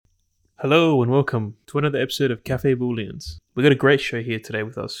Hello and welcome to another episode of Cafe Booleans. We've got a great show here today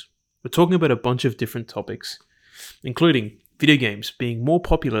with us. We're talking about a bunch of different topics, including video games being more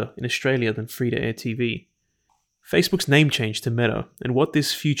popular in Australia than free-to-air TV, Facebook's name change to Meta and what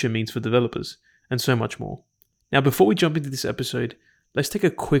this future means for developers, and so much more. Now before we jump into this episode, let's take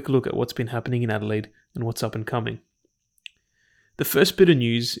a quick look at what's been happening in Adelaide and what's up and coming. The first bit of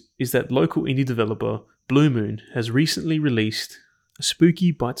news is that local indie developer Blue Moon has recently released a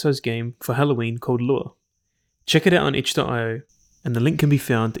spooky bite-sized game for Halloween called Lure. Check it out on itch.io, and the link can be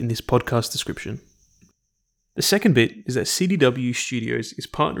found in this podcast description. The second bit is that CDW Studios is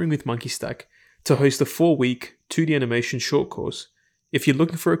partnering with Monkey Stack to host a 4-week 2D animation short course. If you're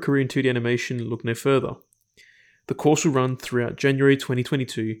looking for a career in 2D animation, look no further. The course will run throughout January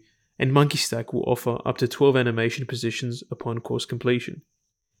 2022, and Monkey Stack will offer up to 12 animation positions upon course completion.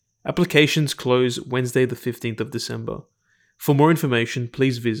 Applications close Wednesday the 15th of December. For more information,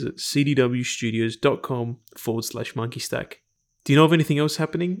 please visit cdwstudios.com/monkeystack. Do you know of anything else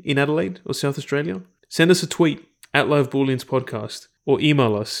happening in Adelaide or South Australia? Send us a tweet at Live Booleans Podcast or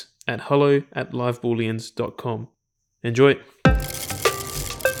email us at hello@livebooleans.com. Enjoy.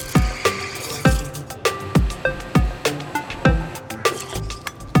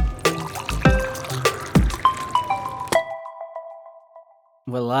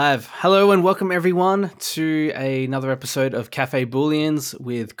 We're live. Hello and welcome everyone to another episode of Cafe Booleans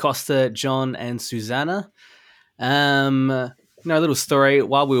with Costa, John, and Susanna. A little story.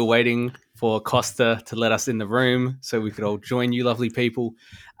 While we were waiting for Costa to let us in the room so we could all join you lovely people,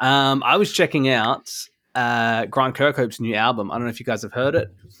 I was checking out Grant Kirkhope's new album. I don't know if you guys have heard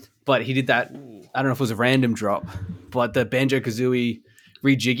it, but he did that. I don't know if it was a random drop, but the Banjo-Kazooie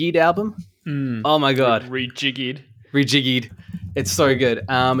Rejiggied album. Oh my God. Rejiggied. It's so good.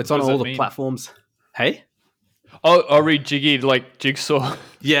 It's on all the platforms. Hey? Oh, rejiggied like jigsaw.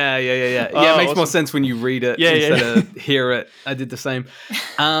 Yeah. Yeah, it makes awesome. more sense when you read it instead of hear it. I did the same.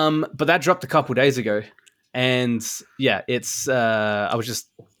 But that dropped a couple days ago. And yeah, it's I've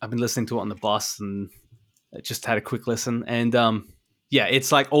been listening to it on the bus and just had a quick listen. And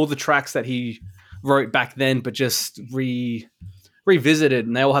it's like all the tracks that he wrote back then, but just revisited,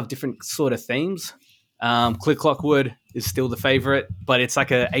 and they all have different sort of themes. Click Clockwood is still the favorite, but it's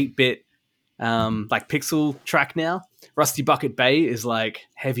like a 8-bit like pixel track now. Rusty Bucket Bay is like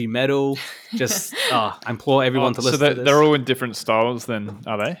heavy metal. Just I implore everyone to listen to this. They're all in different styles then,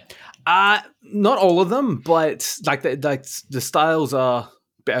 are they? Not all of them, but like the styles are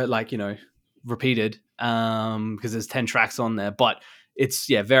repeated because there's 10 tracks on there, but it's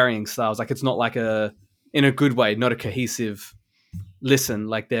varying styles. Like it's not like in a good way, not a cohesive listen.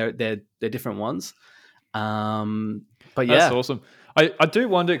 Like they're different ones. But yeah, that's awesome. I do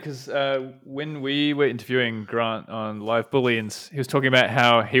wonder because when we were interviewing Grant on Live Booleans, he was talking about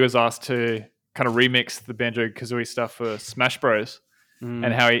how he was asked to kind of remix the Banjo-Kazooie stuff for Smash Bros.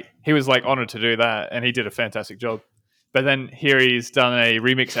 And how he was like honored to do that, and he did a fantastic job. But then here he's done a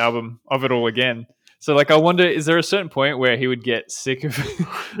remix album of it all again. So like I wonder, is there a certain point where he would get sick of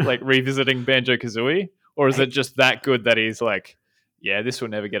like revisiting Banjo-Kazooie, or is it just that good that he's like, yeah, this will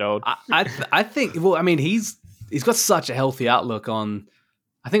never get old? I think. Well, I mean, he's got such a healthy outlook on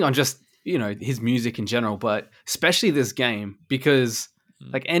just his music in general, but especially this game, because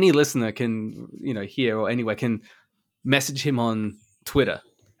like any listener can hear or anywhere can message him on Twitter,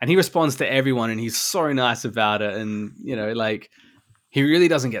 and he responds to everyone, and he's so nice about it, and like he really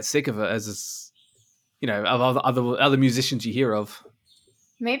doesn't get sick of it as of other musicians you hear of.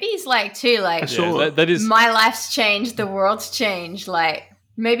 Maybe he's like too, like that is my life's changed, the world's changed. Like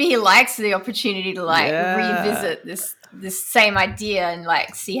maybe he likes the opportunity to revisit this same idea and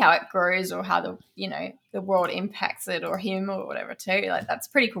like see how it grows or how the world impacts it or him or whatever too. Like that's a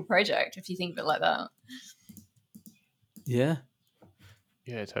pretty cool project if you think of it like that. Yeah,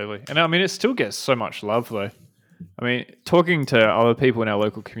 totally. And I mean, it still gets so much love though. I mean, talking to other people in our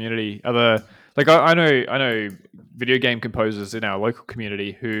local community, I know video game composers in our local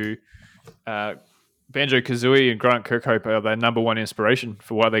community who Banjo-Kazooie and Grant Kirkhope are their number one inspiration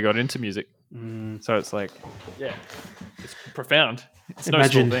for why they got into music. So it's like, it's profound. It's no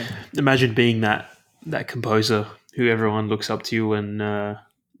small thing. Imagine being that composer who everyone looks up to, and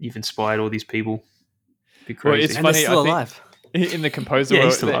you've inspired all these people. It'd be crazy. Well, it's and funny. they're still alive. In the composer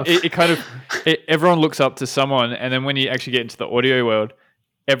world, it kind of everyone looks up to someone, and then when you actually get into the audio world,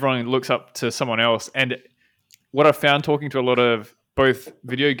 everyone looks up to someone else. And what I found talking to a lot of both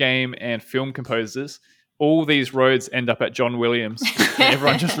video game and film composers, all these roads end up at John Williams.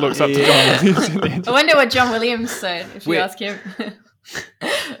 Everyone just looks up to John Williams. I wonder what John Williams said if you ask him.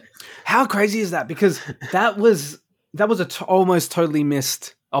 How crazy is that? Because that was almost totally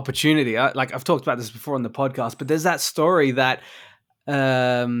missed opportunity. I've talked about this before on the podcast, but there's that story that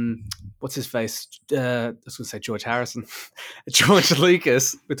what's his face? I was going to say George Harrison, George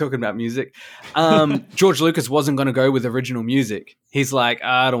Lucas. We're talking about music. George Lucas wasn't going to go with original music. He's like,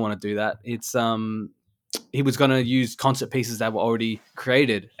 I don't want to do that. It's he was going to use concert pieces that were already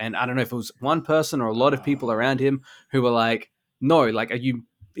created, and I don't know if it was one person or a lot of people around him who were like, no, like, are you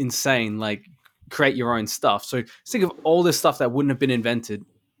insane? Like, create your own stuff. So think of all this stuff that wouldn't have been invented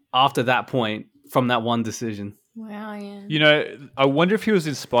after that point from that one decision. Wow, yeah. You know, I wonder if he was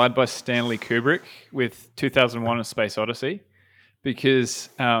inspired by Stanley Kubrick with 2001: A Space Odyssey, because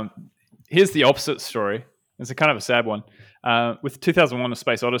here's the opposite story. It's a kind of a sad one. With 2001: A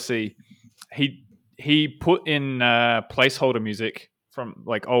Space Odyssey, he put in placeholder music from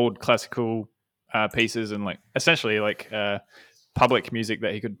like old classical pieces and like essentially like public music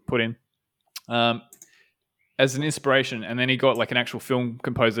that he could put in as an inspiration, and then he got like an actual film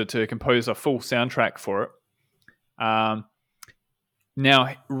composer to compose a full soundtrack for it.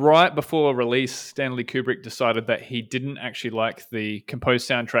 Now, right before release, Stanley Kubrick decided that he didn't actually like the composed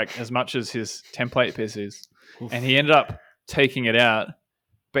soundtrack as much as his template pieces, and he ended up taking it out,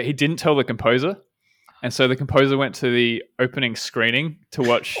 but he didn't tell the composer, and so the composer went to the opening screening to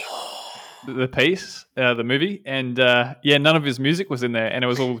watch the piece, the movie, and none of his music was in there, and it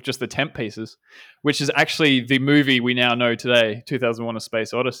was all just the temp pieces, which is actually the movie we now know today, 2001: A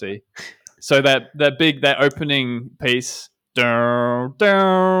Space Odyssey. So that opening piece,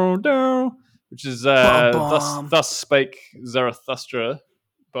 which is Thus Spake Zarathustra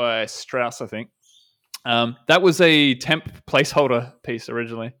by Strauss, I think. That was a temp placeholder piece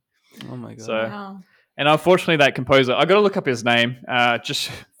originally. Oh my god! So, Wow. and unfortunately, that composer, I got to look up his name just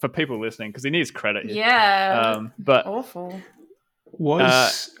for people listening because he needs credit here. Yeah. But Awful.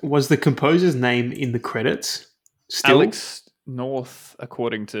 Was the composer's name in the credits? Still? Alex North,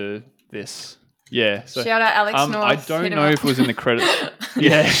 according to this. Yeah. So, Shout out Alex North. I don't Hit him know up. if it was in the credits.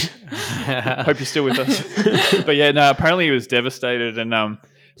 Yeah. Hope you're still with us. But yeah, no, apparently he was devastated. And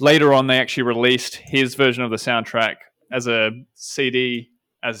later on, they actually released his version of the soundtrack as a CD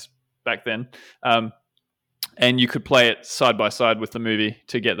as back then. And you could play it side by side with the movie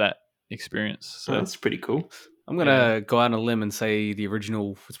to get that experience. So That's pretty cool. I'm gonna go out on a limb and say the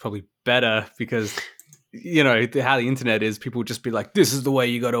original was probably better because, you know, how the internet is, people would just be like, this is the way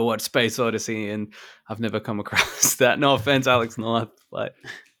you got to watch Space Odyssey, and I've never come across that. No offense, Alex North, but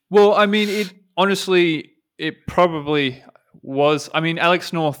well, I mean, it probably was. I mean,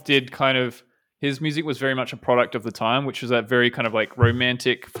 Alex North did kind of, his music was very much a product of the time, which was that very kind of like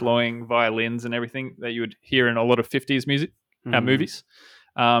romantic flowing violins and everything that you would hear in a lot of 50s music movies.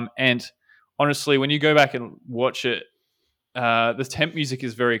 And honestly, when you go back and watch it, the temp music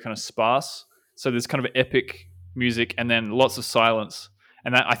is very kind of sparse. So there's kind of epic music and then lots of silence.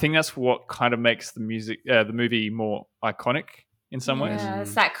 And I think that's what kind of makes the movie more iconic in some ways. Yeah,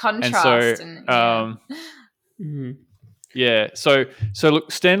 it's that contrast. Yeah. So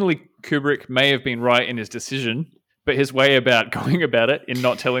look, Stanley Kubrick may have been right in his decision, but his way about going about it in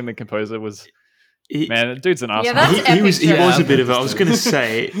not telling the composer was, man, the dude's an asshole. that's He was epic a bit of. I was going to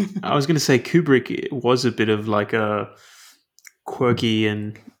say Kubrick was a bit of like a quirky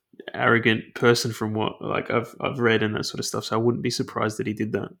and arrogant person from what like I've read and that sort of stuff. So I wouldn't be surprised that he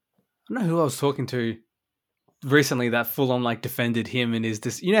did that. I don't know who I was talking to recently that full on like defended him and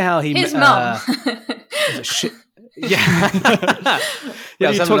you know how he His mum. shit. Yeah. Yeah, I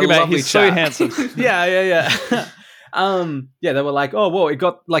was talking about he's so handsome. Yeah. They were like, oh, well, it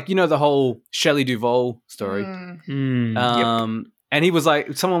got like, you know, the whole Shelley Duvall story. And he was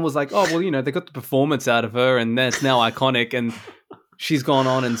like, someone was like, oh, well, you know, they got the performance out of her and that's now iconic. And she's gone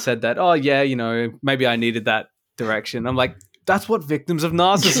on and said that, oh, yeah, you know, maybe I needed that direction. I'm like, that's what victims of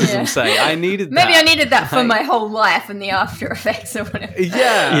narcissism say. I needed that. Maybe I needed that for my whole life and the after effects or whatever.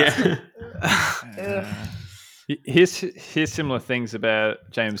 Yeah. Here's similar things about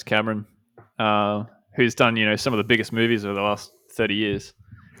James Cameron, who's done, you know, some of the biggest movies over the last 30 years.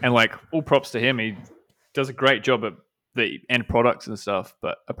 And like, all props to him. He does a great job at the end products and stuff,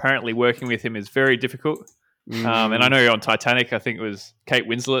 but apparently working with him is very difficult. And I know on Titanic, I think it was Kate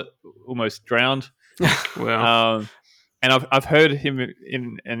Winslet almost drowned. Wow. And I've heard him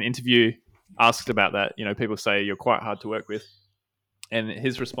in an interview asked about that. You know, people say you're quite hard to work with. And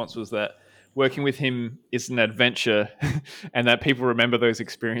his response was that working with him is an adventure and that people remember those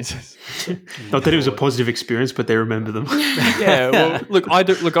experiences. Not that it was a positive experience, but they remember them. Yeah, well, look, I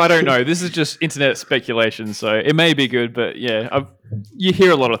don't know. This is just internet speculation, so it may be good, but yeah, you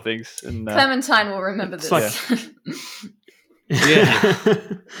hear a lot of things. And Clementine will remember this. Like,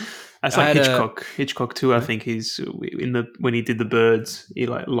 That's I like had Hitchcock. Hitchcock too. I think he's when he did the birds, he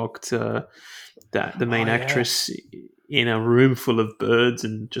like locked the main actress in a room full of birds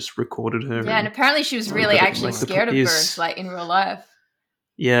and just recorded her. Yeah, and apparently she was really actually like scared of birds, like in real life.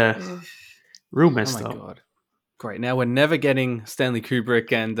 Yeah, real messed Oh my up. god. Great. Now we're never getting Stanley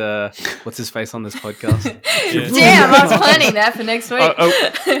Kubrick and what's his face on this podcast. Damn, I was planning that for next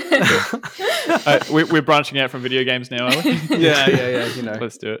week. We're branching out from video games now, are we? Yeah. You know,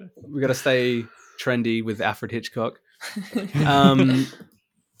 Let's do it. we got to stay trendy with Alfred Hitchcock.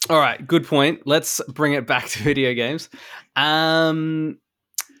 All right, good point. Let's bring it back to video games. So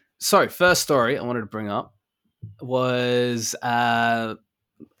first story I wanted to bring up was I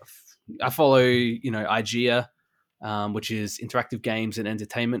follow, IGEA, which is Interactive Games and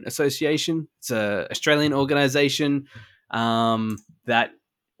Entertainment Association. It's an Australian organization that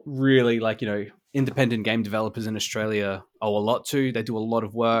really, independent game developers in Australia owe a lot to. They do a lot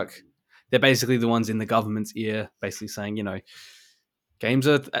of work. They're basically the ones in the government's ear, basically saying, games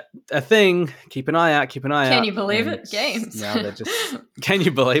are a thing. Keep an eye out. Can you believe it? Games. Now they're just. Can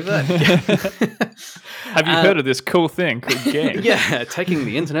you believe it? Have you heard of this cool thing called games? Yeah, taking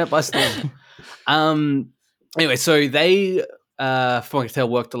the internet by storm. Anyway, so they, from what I can tell,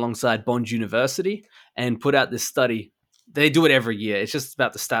 worked alongside Bond University and put out this study. They do it every year. It's just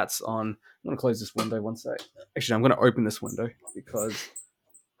about the stats on. I'm going to close this window one sec. Actually, I'm going to open this window because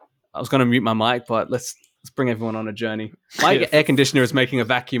I was going to mute my mic, but let's bring everyone on a journey. My air conditioner is making a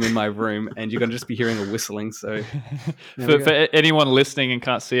vacuum in my room, and you're going to just be hearing a whistling. So, for anyone listening and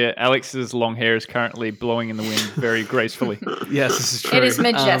can't see it, Alex's long hair is currently blowing in the wind very gracefully. Yes, this is true. It is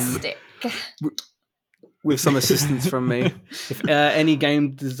majestic. With some assistance from me. If any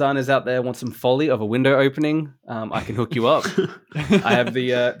game designers out there want some foley of a window opening, I can hook you up. I have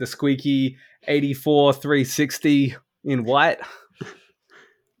the squeaky 84 360 in white.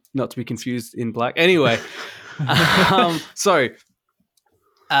 Not to be confused in black. Anyway, so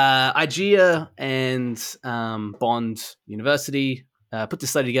IGEA and Bond University put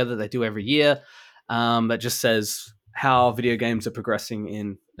this study together. They do every year that just says how video games are progressing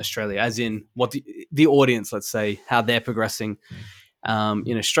in Australia, as in what the audience, let's say, how they're progressing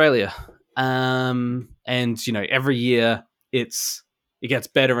in Australia. And every year it gets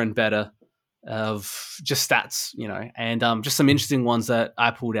better and better of just stats, and just some interesting ones that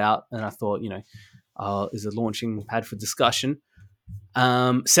I pulled out and I thought, is a launching pad for discussion.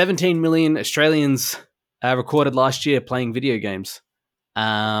 17 million Australians recorded last year playing video games.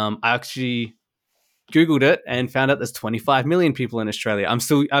 I actually Googled it and found out there's 25 million people in Australia.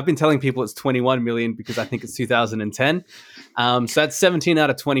 I've been telling people it's 21 million because I think it's 2010. So that's 17 out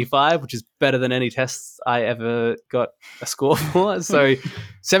of 25, which is better than any tests I ever got a score for. So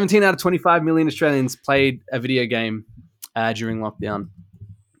 17 out of 25 million Australians played a video game during lockdown.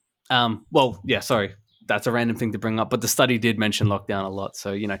 Sorry. That's a random thing to bring up, but the study did mention lockdown a lot.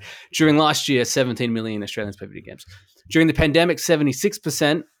 So, during last year, 17 million Australians played video games. During the pandemic,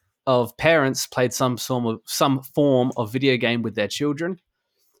 76% of parents played some form of video game with their children.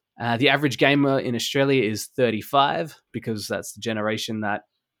 The average gamer in Australia is 35 because that's the generation that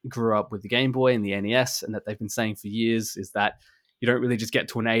grew up with the Game Boy and the NES, and that they've been saying for years is that you don't really just get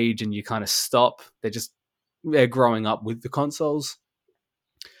to an age and you kind of stop. They're growing up with the consoles.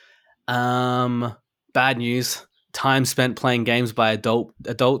 Bad news. Time spent playing games by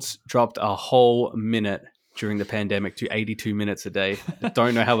adults dropped a whole minute during the pandemic to 82 minutes a day. I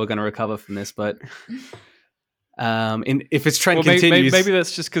don't know how we're going to recover from this, but if its trend continues... Maybe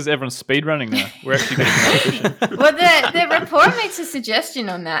that's just because everyone's speedrunning now. We're actually getting more efficient. Well, the report makes a suggestion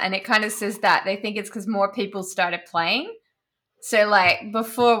on that, and it kind of says that they think it's because more people started playing. So,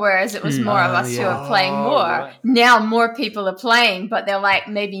 before, whereas it was more of us who are playing more, right. Now more people are playing, but they're,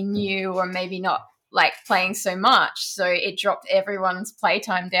 maybe new or maybe not, playing so much. So it dropped everyone's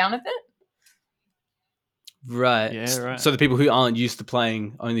playtime down a bit. Right. Yeah, right. So the people who aren't used to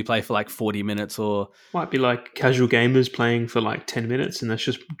playing only play for 40 minutes or... Might be casual gamers playing for 10 minutes, and that's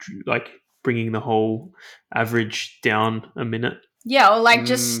just bringing the whole average down a minute. Yeah, or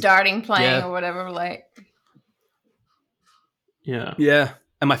just starting playing or whatever, Yeah. Yeah.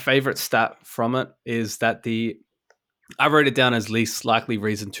 And my favorite stat from it is that I wrote it down as least likely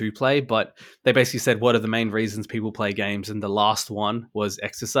reason to play, but they basically said, what are the main reasons people play games? And the last one was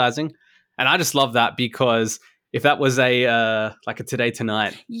exercising. And I just love that because if that was a Today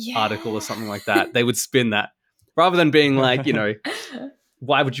Tonight article or something like that, they would spin that rather than being why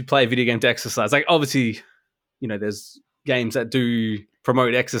would you play a video game to exercise? Obviously, there's games that do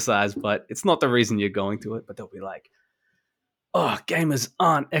promote exercise, but it's not the reason you're going to it. But they'll be gamers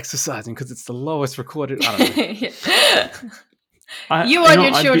aren't exercising because it's the lowest recorded. I don't know. You want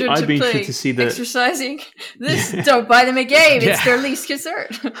your I'd children I'd to be play interested to see the. exercising. This, don't buy them a game. It's Yeah. their least concern.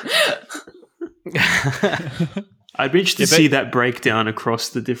 I'd be interested to see that breakdown across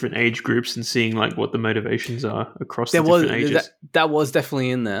the different age groups and seeing like what the motivations are across the different ages. That was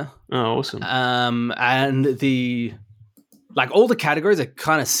definitely in there. Oh, awesome! And the like all the categories are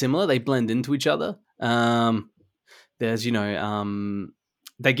kind of similar. They blend into each other. There's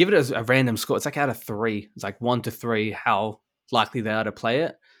they give it as a random score. It's like out of 3. It's like 1 to 3 how likely they are to play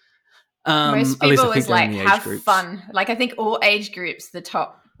it. Most at least people I think was they're in like the age have groups. fun. Like I think all age groups, the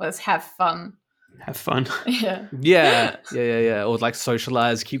top was have fun. Have fun. Yeah. Yeah. Or like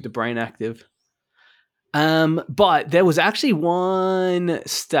socialize, keep the brain active. But there was actually one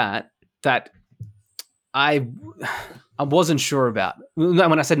stat that I wasn't sure about.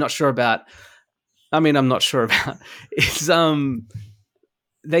 When I said not sure about, I mean I'm not sure about. It's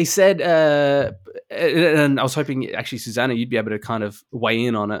they said, and I was hoping actually Susanna, you'd be able to kind of weigh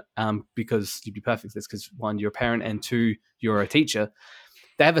in on it, because you'd be perfect for this. Because 1, you're a parent, and 2, you're a teacher.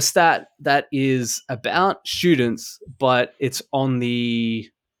 They have a stat that is about students, but it's on the.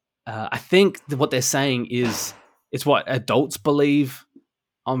 I think what they're saying is it's what adults believe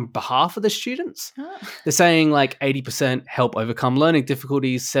on behalf of the students. Oh. They're saying like 80% help overcome learning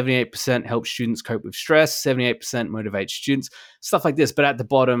difficulties, 78% help students cope with stress, 78% motivate students, stuff like this. But at the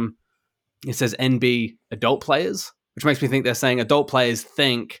bottom, it says NB adult players, which makes me think they're saying adult players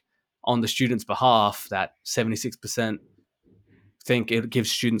think on the students' behalf that 76% think it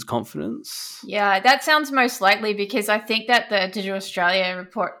gives students confidence. Yeah, that sounds most likely because I think that the Digital Australia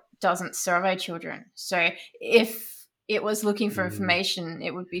report doesn't survey children. So if it was looking for information,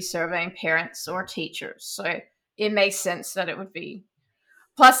 it would be surveying parents or teachers. So it makes sense that it would be.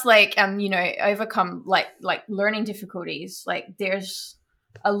 Plus, like, overcome like learning difficulties. Like, there's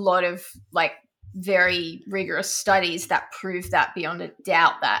a lot of like very rigorous studies that prove that beyond a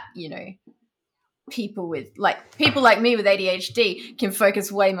doubt that people like me with ADHD can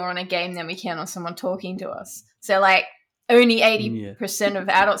focus way more on a game than we can on someone talking to us. So like only 80% of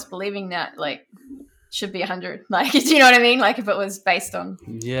adults believing that like should be 100. Like, do you know what I mean? Like if it was based on.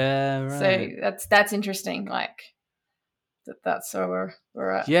 Yeah, right. So that's interesting. Like that's where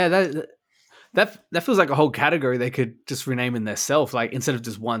we're at. Yeah, that feels like a whole category they could just rename in themselves. Like instead of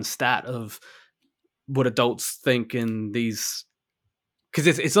just one stat of what adults think in these.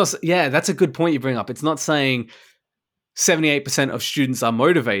 Because it's not, that's a good point you bring up. It's not saying 78% of students are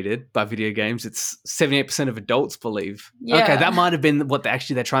motivated by video games. It's 78% of adults believe. Yeah. Okay, that might have been what they're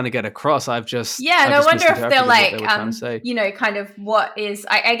trying to get across. I wonder if they're like, they kind of what is,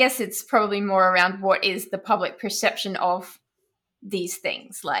 I guess it's probably more around what is the public perception of these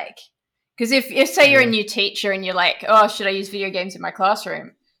things. Like, because if say you're a new teacher and you're like, oh, should I use video games in my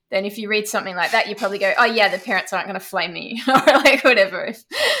classroom? Then if you read something like that, you probably go, oh, yeah, the parents aren't going to flame me or like whatever. If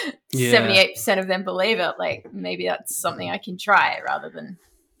 78% of them believe it, like maybe that's something I can try rather than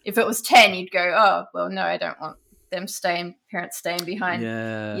if it was 10, you'd go, oh, well, no, I don't want them parents staying behind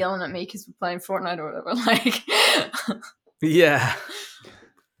yelling at me because we're playing Fortnite or whatever. Like, yeah.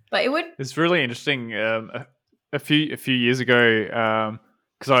 But it would. It's really interesting. A few years ago,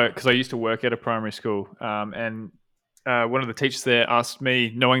 because I used to work at a primary school, and one of the teachers there asked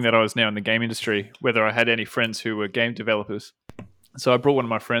me, knowing that I was now in the game industry, whether I had any friends who were game developers. So I brought one of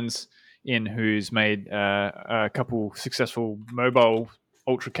my friends in who's made a couple successful mobile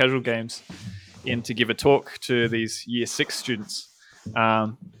ultra casual games in to give a talk to these year 6 students.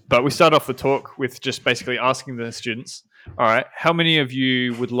 But we start off the talk with just basically asking the students, all right, how many of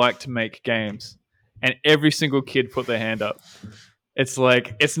you would like to make games? And every single kid put their hand up. It's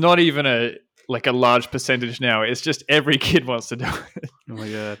like, it's not even a large percentage now. It's just every kid wants to do it. Oh my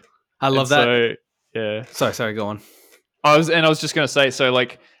God. I love that. So, yeah. Sorry, go on. I was just going to say, so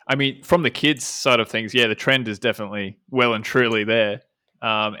like, I mean, from the kids side of things, the trend is definitely well and truly there.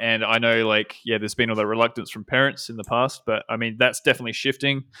 And I know there's been all that reluctance from parents in the past, but I mean, that's definitely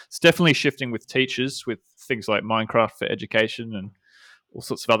shifting. It's definitely shifting with teachers, with things like Minecraft for education and all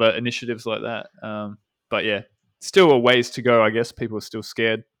sorts of other initiatives like that. But yeah, still a ways to go, I guess. People are still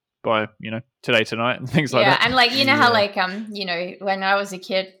scared by Today Tonight and things like that. Yeah, and how when I was a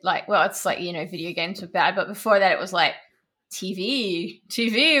kid, it's video games were bad, but before that it was like TV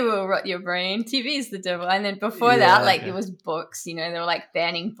will rot your brain. TV is the devil. And then before that, it was books. They were like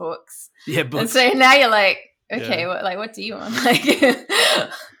banning books. Yeah, books. And so now you're like, okay, what do you want? Like,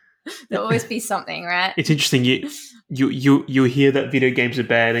 there'll always be something, right? It's interesting. You hear that video games are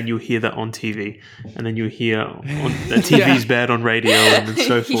bad, and you hear that on TV, and then you hear that TV is bad on radio, and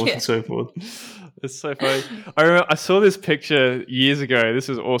so forth and so forth. It's so funny. I saw this picture years ago. This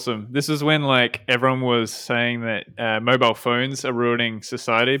was awesome. This was when like everyone was saying that mobile phones are ruining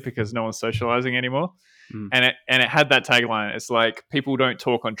society because no one's socializing anymore. And it had that tagline. It's like people don't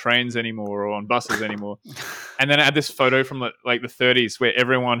talk on trains anymore or on buses anymore. And then it had this photo from the 30s where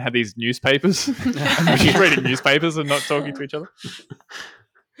everyone had these newspapers. And we're just reading newspapers and not talking to each other.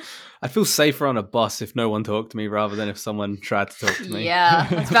 I'd feel safer on a bus if no one talked to me rather than if someone tried to talk to me. Yeah,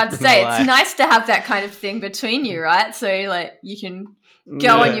 I was about to say, it's nice to have that kind of thing between you, right? So, like, you can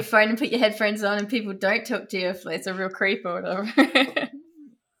go on your phone and put your headphones on and people don't talk to you if it's a real creep or whatever.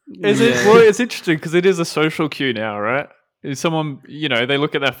 Well, it's interesting because it is a social cue now, right? If someone, they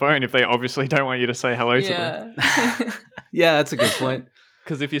look at their phone if they obviously don't want you to say hello to them. Yeah, that's a good point.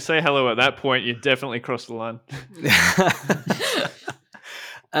 Because if you say hello at that point, you definitely cross the line.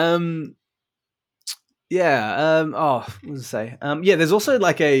 What was I say? There's also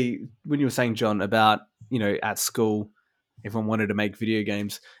like when you were saying, John, about, at school, everyone wanted to make video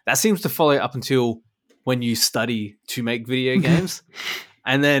games. That seems to follow up until when you study to make video games.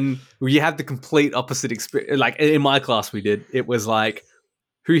 And then you have the complete opposite experience. Like in my class, we did. It was like,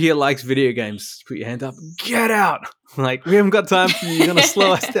 who here likes video games? Put your hand up. Get out. Like, we haven't got time for you. You're going to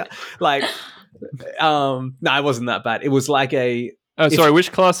slow us down. Like, no, it wasn't that bad. It was like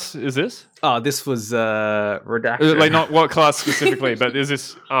which class is this? Oh, this was redaction. Like, not what class specifically, but is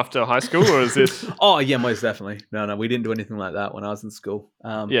this after high school or is this? Oh, yeah, most definitely. No, we didn't do anything like that when I was in school.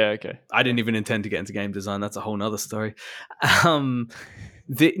 Okay. I didn't even intend to get into game design. That's a whole nother story. No.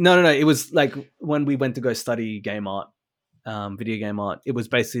 It was like when we went to go study game art, video game art. It was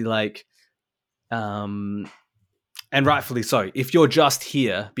basically like, and rightfully so. If you're just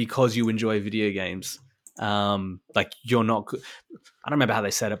here because you enjoy video games, like you're not. I don't remember how they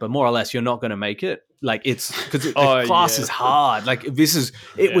said it, but more or less, you're not going to make it. Like it's because the class is hard. Like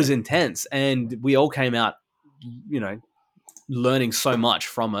it was intense, and we all came out, learning so much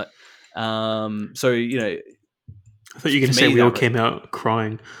from it. I thought you were going to say we all came out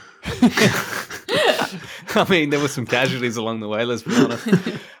crying. I mean, there were some casualties along the way. Let's be honest.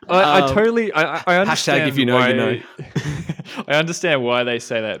 I totally. I understand. Hashtag if you know, you know. I understand why they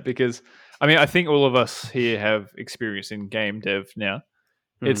say that because. I mean, I think all of us here have experience in game dev now.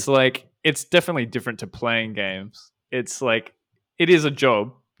 It's like, it's definitely different to playing games. It's like, it is a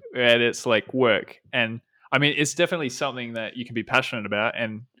job and it's like work. And I mean, it's definitely something that you can be passionate about.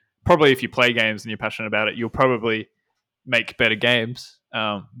 And probably if you play games and you're passionate about it, you'll probably make better games.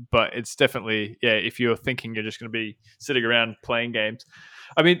 But it's definitely, if you're thinking you're just going to be sitting around playing games.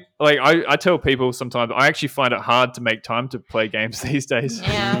 I mean, like I tell people sometimes I actually find it hard to make time to play games these days.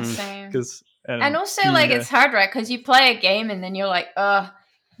 Yeah, same. And also, it's hard, right? Because you play a game and then you're like,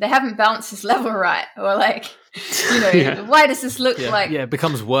 they haven't balanced this level right. Or like, why does this look like... Yeah, it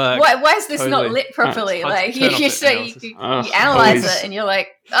becomes work. Why is this not lit properly? You analyze it and you're like,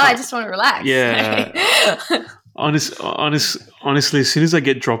 I just want to relax. Yeah. Honestly, as soon as I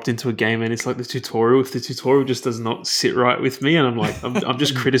get dropped into a game and it's like the tutorial, if the tutorial just does not sit right with me and I'm like, I'm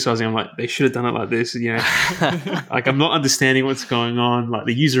just criticizing, I'm like, they should have done it like this, like I'm not understanding what's going on, like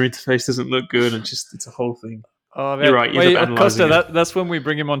the user interface doesn't look good and just, it's a whole thing. Oh, man. You're right, you end up analyzing Costa, that's when we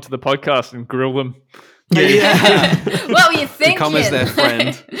bring him onto the podcast and grill them. Yeah. What were you thinking? Become as their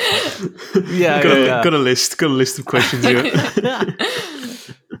friend. Got a list of questions here.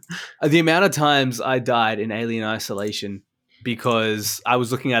 The amount of times I died in Alien Isolation because I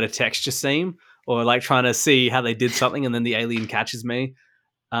was looking at a texture scene or like trying to see how they did something and then the alien catches me.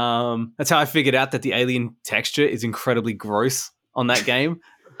 That's how I figured out that the alien texture is incredibly gross on that game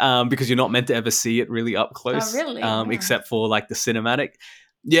because you're not meant to ever see it really up close. Oh, really? Except for like the cinematic.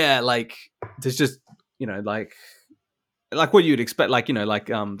 Yeah, like there's just, like what you'd expect, like,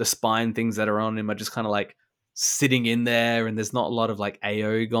 the spine things that are on him are just kind of like sitting in there and there's not a lot of like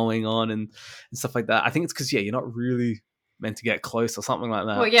AO going on and stuff like that. I think it's because you're not really meant to get close or something like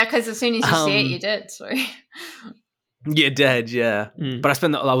that. Well, yeah, because as soon as you see it, you're dead. So you're dead, yeah. But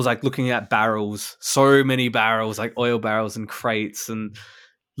I was like looking at barrels, so many barrels, like oil barrels and crates, and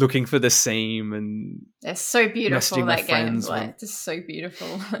looking for the seam. And it's so beautiful, that game. Like, just so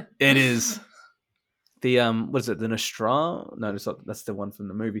beautiful. It is. The what is it? The Nostra? No, it's not, that's the one from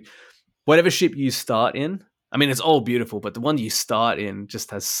the movie. Whatever ship you start in. I mean, it's all beautiful, but the one you start in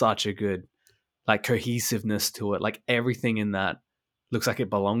just has such a good, like, cohesiveness to it. Like, everything in that looks like it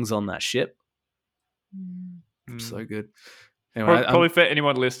belongs on that ship. So good. Anyway, probably for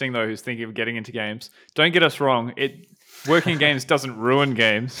anyone listening, though, who's thinking of getting into games, don't get us wrong. Working games doesn't ruin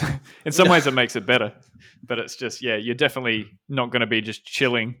games. In some ways, it makes it better. But it's just, you're definitely not going to be just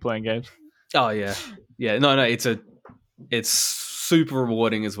chilling playing games. Oh, yeah. Yeah, no, it's super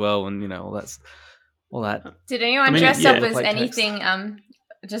rewarding as well. And, all all that. Did anyone I mean, dress yeah. up as Play text. anything?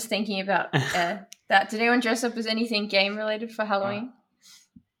 Just thinking about that. Did anyone dress up as anything game related for Halloween?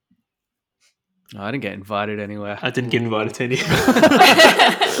 No, I didn't get invited anywhere. I didn't get invited to any.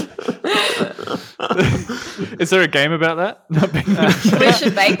 Is there a game about that? Not being We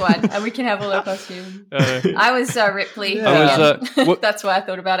should make one, and we can have all our costumes. I was Ripley. Yeah. I was, what- That's why I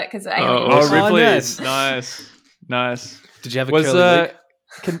thought about it because Oh, Oh, Ripley. nice. Nice. Did you have a Was curly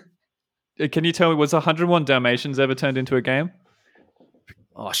wig? can you tell me, was 101 Dalmatians ever turned into a game?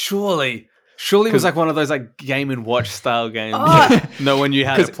 Oh, surely it was like one of those like Game and Watch style games. Oh. No one knew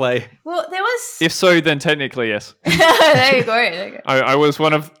how to play. Well, there was. If so, then technically yes. There you go. I was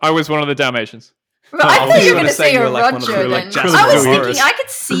one of the Dalmatians. Well, I thought you were going to say you you're were like one of Roger the, like, then. Jasper I was Morris. thinking I could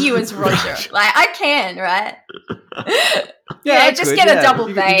see you as Roger. Like, I can, right? Yeah, Yeah, I just could, get yeah. a double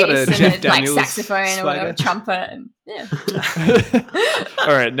You got a bass and Jeff a Daniels saxophone or whatever, swagger. trumpet. And, yeah.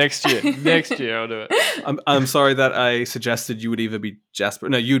 All right, next year I'll do it. I'm sorry that I suggested you would either be Jasper.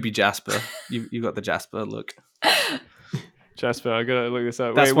 No, you would be Jasper. You got the Jasper look. Jasper, I gotta look this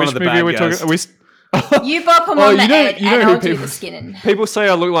up. That's Wait, one which of the movie bad are we guys. talking? You bop him Oh, on the you know- head you know and who I'll do people- the skinning. People say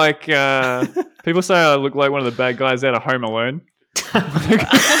I look like people say I look like one of the bad guys out of Home Alone.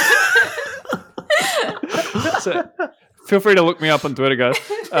 So, feel free to look me up on Twitter, guys.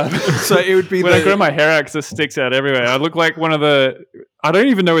 So it would be when I grow my hair out, 'cause it sticks out everywhere. I look like one of the. I don't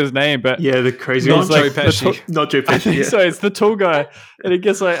even know his name, but Yeah, the crazy Not one. Joe like the Pesci. to- Not Joe I Pesci. think Yeah. so. It's the tall guy, and he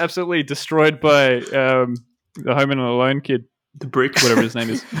gets like absolutely destroyed by the Home and Alone kid, The brick, whatever his name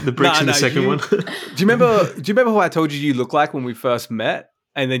is. The bricks in the No, second you- one. Do you remember who I told you look like when we first met?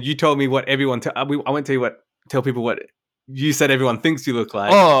 And then you told me what everyone. I went to tell people what you said everyone thinks you look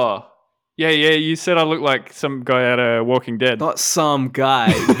like. Oh, yeah. You said I look like some guy out of Walking Dead. Not some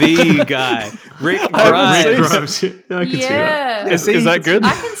guy, the guy, Rick I haven't Grimes. seen- Grimes. Yeah, I can see that. Yeah. Is that good?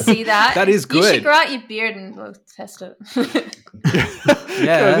 I can see that. That is You good. should grow out your beard and we'll test it.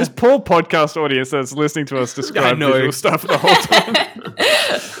 Yeah. This poor podcast audience that's listening to us describe know. visual stuff the whole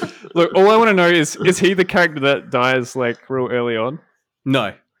time. Look, all I want to know is he the character that dies like real early on?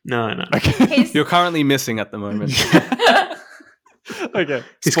 No, No. Okay. He's- you're currently missing at the moment. Okay.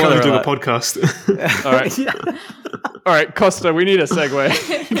 He's Spoiler currently doing a alert. podcast. All right. All right, Costa, we need a segue.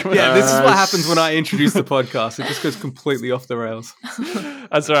 Yeah, this is what happens when I introduce the podcast. It just goes completely off the rails.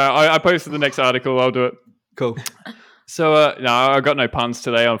 That's all right. I posted the next article. I'll do it. Cool. So, no, I got no puns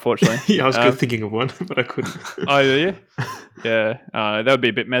today, unfortunately. Yeah, I was good thinking of one, but I couldn't. Oh, yeah? Yeah, that would be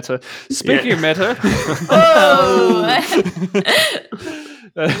a bit meta. Speaking of meta,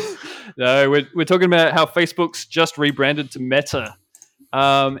 no, we're talking about how Facebook's just rebranded to Meta.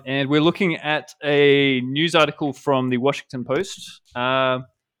 And we're looking at a news article from the Washington Post,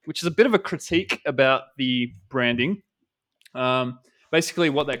 which is a bit of a critique about the branding. Basically,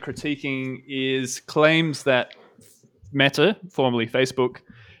 what they're critiquing is claims that Meta, formerly Facebook,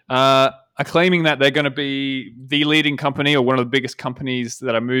 are claiming that they're going to be the leading company or one of the biggest companies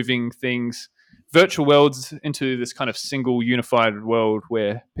that are moving things, virtual worlds, into this kind of single unified world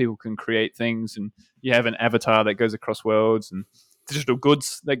where people can create things and you have an avatar that goes across worlds and digital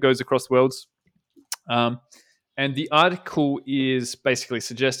goods that goes across worlds. And the article is basically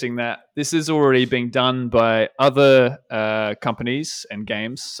suggesting that this is already being done by other companies and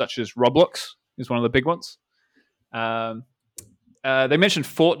games, such as Roblox is one of the big ones. They mentioned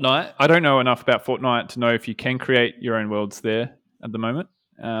Fortnite. I don't know enough about Fortnite to know if you can create your own worlds there at the moment.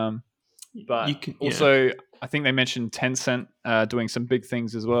 But You can- also, I think they mentioned Tencent doing some big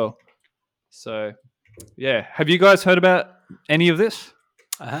things as well. So, yeah. Have you guys heard about any of this?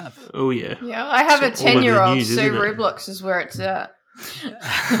 I have. Oh, yeah. Yeah, I have a It's all over the 10-year-old, news, so isn't it? Roblox is where it's at.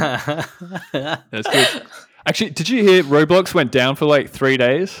 That's good. Actually, did you hear Roblox went down for like 3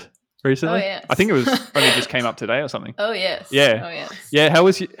 days recently? Oh, yes. I think it was only just came up today or something. Oh, yes. Yeah. Oh, yes. Yeah, how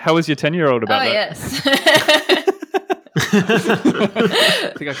was your 10-year-old about Oh, that? yes.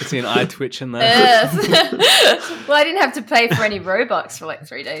 I think I could see an eye twitch in there. Yes. Well, I didn't have to pay for any Robux for like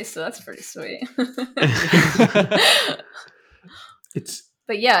 3 days, so that's pretty sweet. It's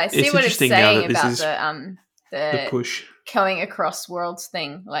But yeah, I see It's what it's interesting now saying that this about is the the push. going across worlds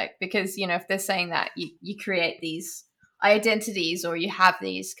thing. Like, because, you know, if they're saying that you create these identities or you have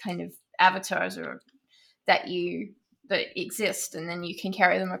these kind of avatars or that exist and then you can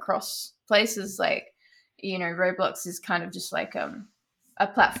carry them across places, like, you know, Roblox is kind of just like a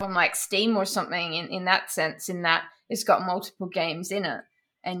platform like Steam or something in that sense, in that it's got multiple games in it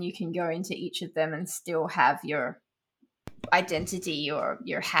and you can go into each of them and still have your identity or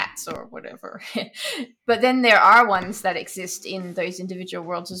your hats or whatever. But then there are ones that exist in those individual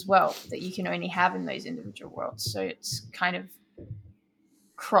worlds as well that you can only have in those individual worlds. So it's kind of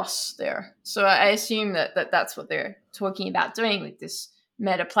cross there. So I assume that's what they're talking about doing with this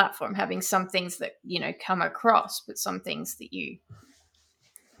Meta platform, having some things that, you know, come across, but some things that you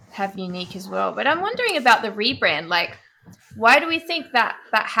have unique as well. But I'm wondering about the rebrand. Like, why do we think that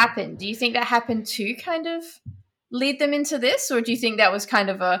happened? Do you think that happened to kind of lead them into this, or do you think that was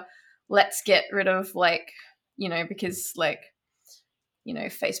kind of a let's get rid of, like, you know, because, like, you know,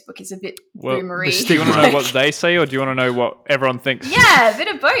 Facebook is a bit boomery. Do you want to know what they say, or do you want to know what everyone thinks? Yeah, a bit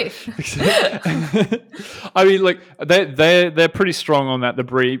of both. I mean, like, they're pretty strong on that. The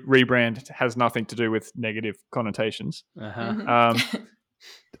rebrand has nothing to do with negative connotations.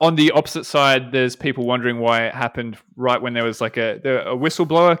 On the opposite side, there's people wondering why it happened right when there was like a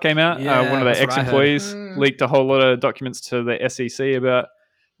whistleblower came out. One of their ex-employees leaked a whole lot of documents to the SEC about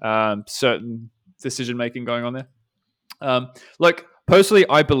certain decision-making going on there. Like, personally,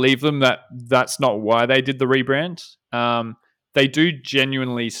 I believe them that that's not why they did the rebrand. They do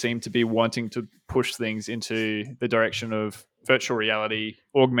genuinely seem to be wanting to push things into the direction of virtual reality,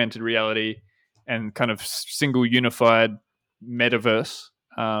 augmented reality, and kind of single unified metaverse.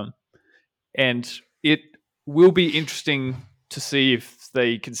 And it will be interesting to see if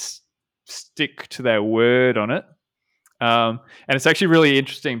they can stick to their word on it. And it's actually really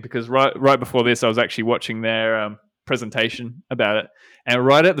interesting because right before this, I was actually watching their presentation about it. And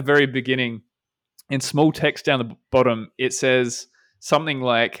right at the very beginning, in small text down the bottom, it says something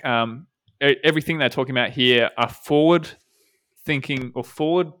like everything they're talking about here are forward-thinking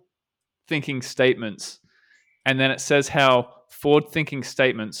statements. And then it says how forward-thinking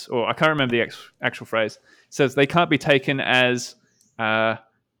statements, or I can't remember the actual phrase, says they can't be taken as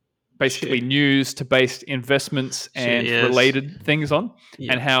basically news to base investments and related things on,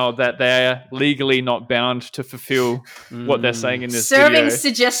 and how that they're legally not bound to fulfill what they're saying in this serving video.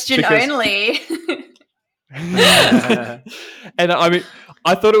 Suggestion only. And I mean,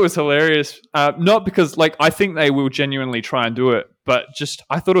 I thought it was hilarious, not because, like, I think they will genuinely try and do it, but just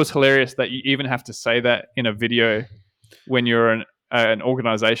I thought it was hilarious that you even have to say that in a video when you're an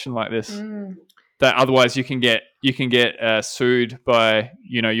organization like this. That otherwise you can get sued by,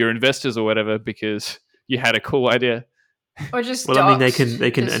 you know, your investors or whatever because you had a cool idea. Or just I mean, they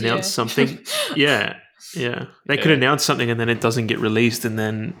can announce something. They could announce something and then it doesn't get released, and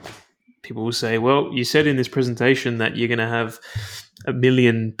then people will say, well, you said in this presentation that you're going to have 1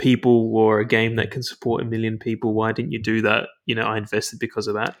 million people or a game that can support 1 million people. Why didn't you do that? You know, I invested because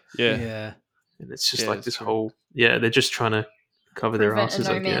of that. Yeah. And it's just like this whole, they're just trying to cover their asses,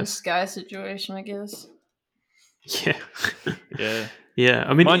 a I No Man's guess. Sky situation, I guess. Yeah.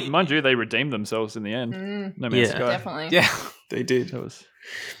 I mean, mind you, they redeemed themselves in the end. No Man's Sky. Definitely. Yeah, they did.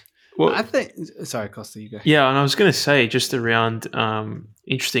 Well, I think. Sorry, Costa, you go. Yeah, and I was going to say just around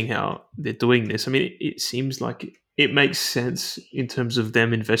interesting how they're doing this. I mean, it seems like it makes sense in terms of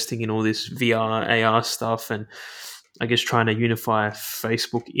them investing in all this VR, AR stuff, and I guess trying to unify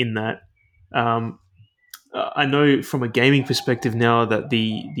Facebook in that. I know from a gaming perspective now that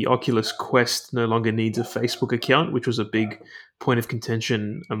the Oculus Quest no longer needs a Facebook account, which was a big point of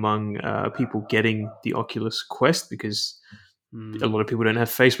contention among people getting the Oculus Quest because a lot of people don't have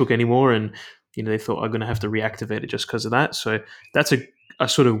Facebook anymore, and you know they thought I'm going to have to reactivate it just because of that. So that's a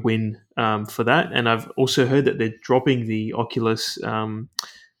sort of win for that. And I've also heard that they're dropping the Oculus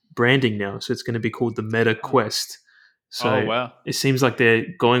branding now, so it's going to be called the Meta Quest. So it seems like they're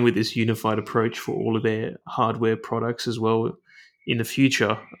going with this unified approach for all of their hardware products as well in the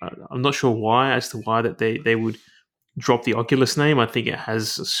future. I'm not sure why that they would drop the Oculus name. I think it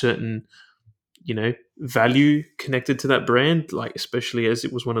has a certain, you know, value connected to that brand, like especially as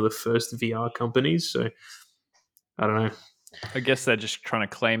it was one of the first VR companies. So I don't know. I guess they're just trying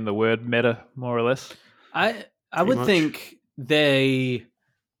to claim the word meta, more or less. I would think they're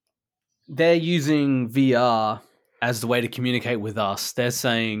using VR as the way to communicate with us. They're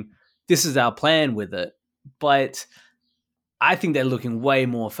saying this is our plan with it, but I think they're looking way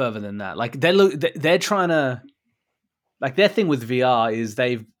more further than that. Like they're trying to, like, their thing with VR is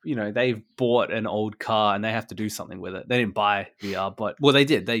they've bought an old car and they have to do something with it. They didn't buy VR, but they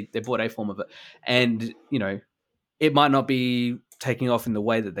did. They bought a form of it, and you know, it might not be taking off in the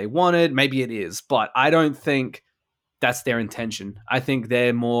way that they wanted. Maybe it is, but I don't think that's their intention. I think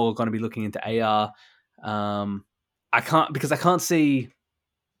they're more going to be looking into AR. I can't see.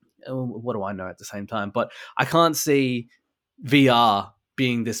 What do I know at the same time? But I can't see VR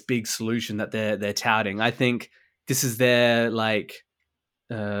being this big solution that they're touting. I think this is their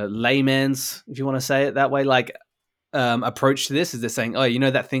layman's, if you want to say it that way, approach to this. Is they're saying, oh, you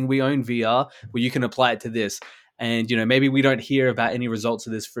know that thing we own, VR, well, you can apply it to this. And, you know, maybe we don't hear about any results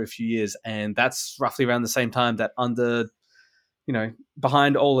of this for a few years. And that's roughly around the same time that under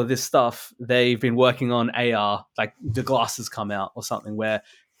behind all of this stuff, they've been working on AR, like the glasses come out or something where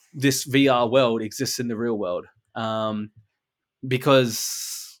this VR world exists in the real world.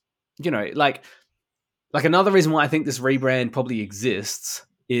 Because, like another reason why I think this rebrand probably exists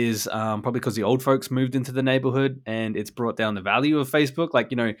is probably because the old folks moved into the neighborhood and it's brought down the value of Facebook. Like,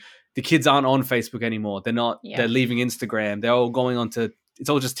 the kids aren't on Facebook anymore. They're not, they're leaving Instagram. They're all going on to, it's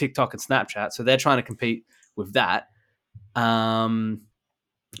all just TikTok and Snapchat. So they're trying to compete with that. So,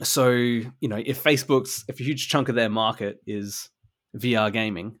 if a huge chunk of their market is VR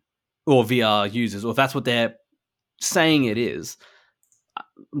gaming or VR users, or if that's what they're saying it is,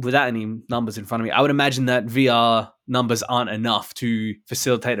 without any numbers in front of me, I would imagine that VR numbers aren't enough to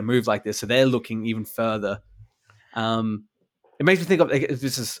facilitate a move like this. So they're looking even further. It makes me think of,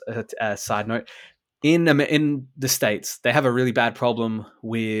 this is a side note, in the States, they have a really bad problem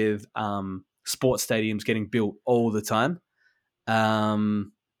with sports stadiums getting built all the time.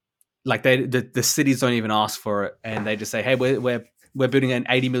 Like the cities don't even ask for it, and they just say, "Hey, we're building an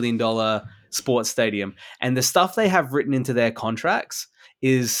 $80 million sports stadium," and the stuff they have written into their contracts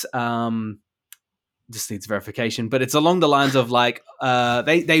is this needs verification, but it's along the lines of like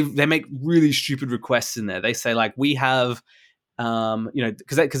they make really stupid requests in there. They say like, we have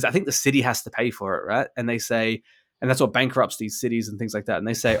because I think the city has to pay for it, right? And they say, and that's what bankrupts these cities and things like that. And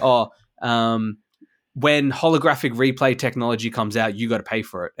they say, when holographic replay technology comes out, you got to pay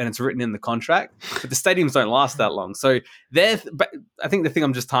for it, and it's written in the contract. But the stadiums don't last that long, so but I think the thing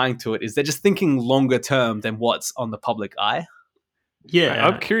I'm just tying to it is they're just thinking longer term than what's on the public eye. Yeah,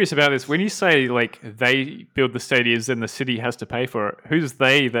 I'm curious about this. When you say like they build the stadiums and the city has to pay for it, who's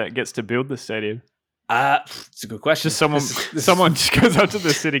they that gets to build the stadium? It's a good question. Just someone just goes up to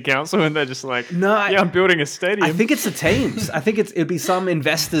the city council and they're just like, "No, I'm building a stadium." I think it's the teams. I think it'd be some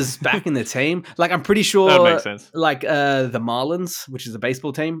investors backing the team. Like, I'm pretty sure that makes sense. Like the Marlins, which is a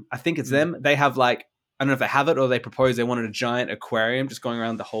baseball team, I think it's them. They have like, I don't know if they have it or they propose they wanted a giant aquarium just going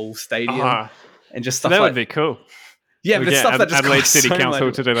around the whole stadium and just stuff that like would be cool. Yeah, but stuff that just Adelaide City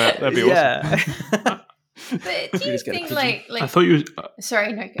Council to do that. That'd be awesome. But do you think like I thought you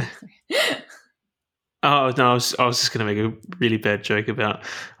sorry, no, go. Oh no, I was just going to make a really bad joke about.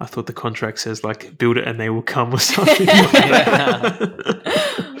 I thought the contract says like build it and they will come or something.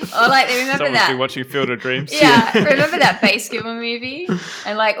 Oh, like remember Someone that? be watching Field of Dreams. Yeah, remember that basketball movie?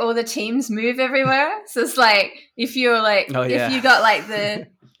 And like all the teams move everywhere. So it's like if you're like if you got like the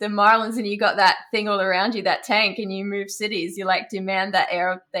Marlins and you got that thing all around you, that tank, and you move cities, you like demand that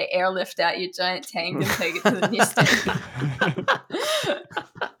they airlift out your giant tank and take it to the new stadium.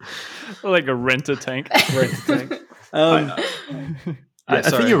 Like a renter tank. I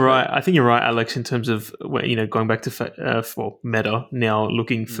think you're right. I think you're right, Alex, in terms of going back to for Meta now,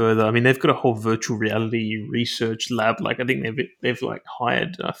 looking further. I mean, they've got a whole virtual reality research lab. Like, I think they've like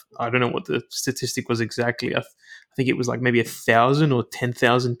hired. I don't know what the statistic was exactly. I think it was like maybe 1,000 or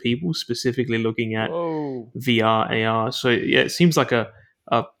 10,000 people specifically looking at VR, AR. So yeah, it seems like a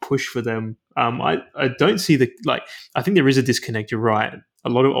push for them. I don't see I think there is a disconnect. You're right. A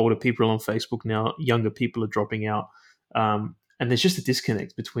lot of older people are on Facebook now. Younger people are dropping out. And there's just a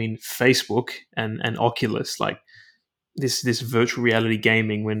disconnect between Facebook and Oculus, like this virtual reality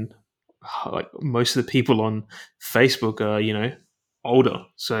gaming, when like most of the people on Facebook are, older.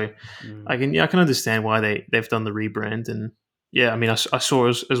 So I can understand why they've done the rebrand. And yeah, I mean, I saw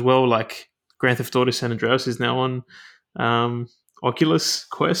as well, like Grand Theft Auto San Andreas is now on Oculus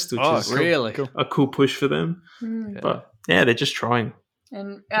Quest, which is really a cool push for them. But yeah, they're just trying.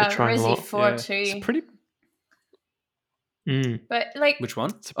 And trying a lot. Resi 4 too. It's pretty. But like, which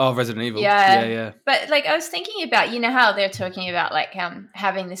one? Oh, Resident Evil. Yeah. But like, I was thinking about, how they're talking about like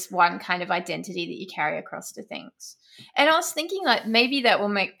having this one kind of identity that you carry across to things, and I was thinking like maybe that will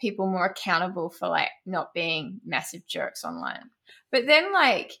make people more accountable for like not being massive jerks online. But then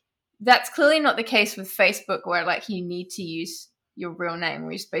like that's clearly not the case with Facebook, where like you need to use your real name,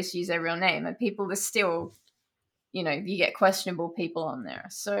 or you're supposed to use their real name, and people are still, you get questionable people on there.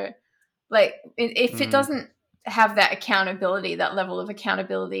 So like if it doesn't have that accountability, that level of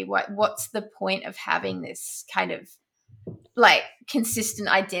accountability, what's the point of having this kind of like consistent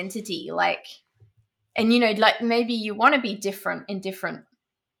identity? Like, and like maybe you want to be different in different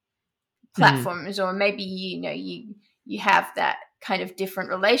platforms, or maybe you have that kind of different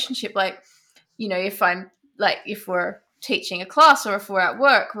relationship. Like, if we're teaching a class or if we're at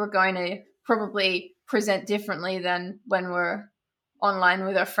work, we're going to probably present differently than when we're online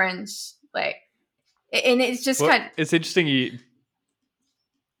with our friends. Like, and it's just It's interesting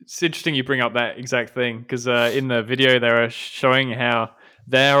you bring up that exact thing, because in the video they were showing how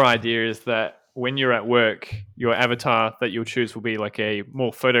their idea is that when you're at work, your avatar that you'll choose will be like a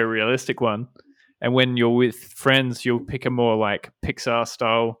more photorealistic one. And when you're with friends, you'll pick a more like Pixar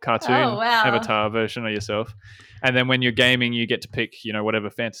style cartoon avatar version of yourself. And then when you're gaming, you get to pick,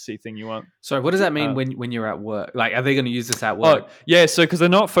 whatever fantasy thing you want. So what does that mean when you're at work? Like, are they going to use this at work? Oh, yeah. So because they're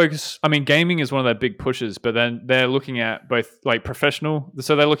not focused. I mean, gaming is one of their big pushes, but then they're looking at both like professional.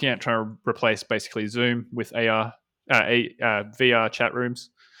 So they're looking at trying to replace basically Zoom with VR chat rooms,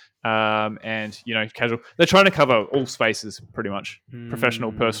 and casual. They're trying to cover all spaces pretty much,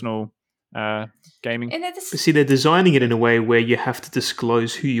 professional, personal. Gaming. And See, they're designing it in a way where you have to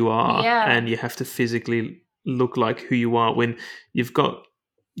disclose who you are, Yeah. and you have to physically look like who you are. When you've got,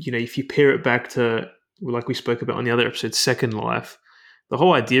 if you pair it back to, like we spoke about on the other episode, Second Life, the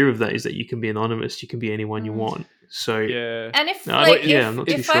whole idea of that is that you can be anonymous, you can be anyone you want. So Yeah. And if No, like I'm not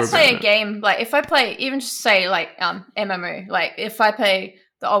too if sure I about play a that. game, like if I play even just say like MMO, like if I play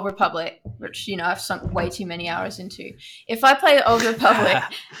the Old Republic, which I've sunk way too many hours into. If I play the Old Republic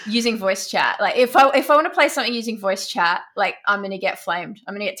using voice chat, like if I want to play something using voice chat, like I'm gonna get flamed.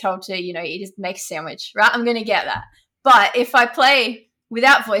 I'm gonna get told to eat, just make a sandwich, right? I'm gonna get that. But if I play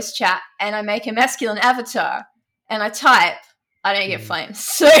without voice chat and I make a masculine avatar and I type, I don't get flamed.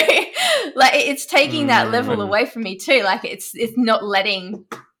 So like it's taking that level away from me too. Like it's not letting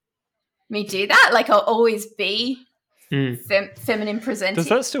me do that. Like I'll always be feminine presenting. Does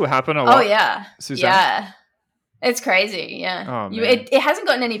that still happen a lot? Oh yeah, Suzanne? yeah. It's crazy. Yeah, Oh, man. it hasn't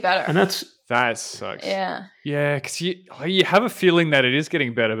gotten any better. and That sucks. Yeah. Yeah, because you have a feeling that it is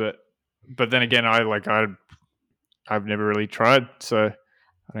getting better, but then again, I've never really tried, so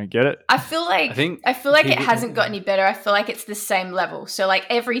I don't get it. I feel like it hasn't got any better. I feel like it's the same level. So like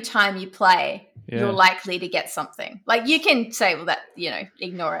every time you play, you're likely to get something. Like you can say, well, that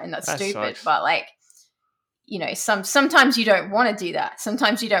ignore it and that's That stupid. sucks. But like, sometimes you don't want to do that.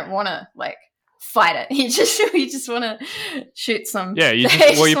 Sometimes you don't want to like fight it. You just want to shoot some. Yeah, you're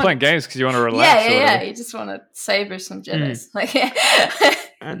playing games because you want to relax. Yeah. You just want to savor some Jedis. Like,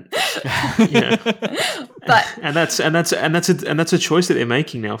 and yeah, but and that's a choice that they're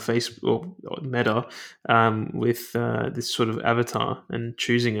making now, Facebook or Meta, with this sort of avatar and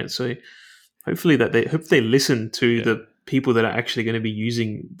choosing it. So hopefully they listen to the people that are actually going to be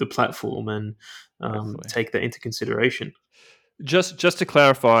using the platform and take that into consideration. Just to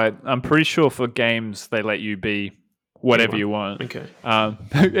clarify, I'm pretty sure for games they let you be whatever you want. Okay.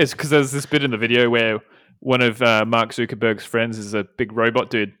 It's because there's this bit in the video where one of Mark Zuckerberg's friends is a big robot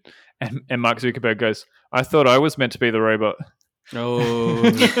dude, and Mark Zuckerberg goes, "I thought I was meant to be the robot." Oh, I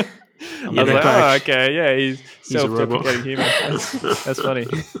was like, "Oh, okay, yeah, he's self-deprecating human." That's funny.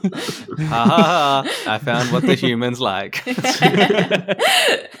 I found what the humans like.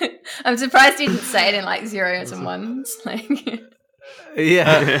 I'm surprised he didn't say it in like zeros and ones. Like,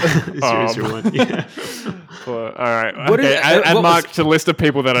 Yeah. Zero, one. Yeah. All right. What Okay, is- add what Mark was- to the list of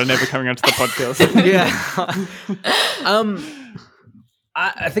people that are never coming onto the podcast. Yeah.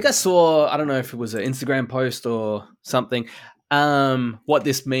 I think I saw, I don't know if it was an Instagram post or something, what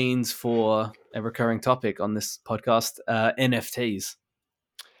this means for a recurring topic on this podcast, NFTs.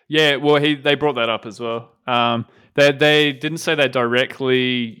 Yeah, well, they brought that up as well. They didn't say they're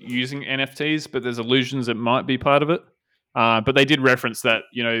directly using NFTs, but there's illusions it might be part of it. But they did reference that,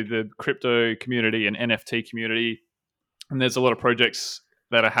 the crypto community and NFT community, and there's a lot of projects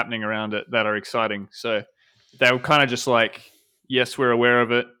that are happening around it that are exciting. So they were kind of just like, yes, we're aware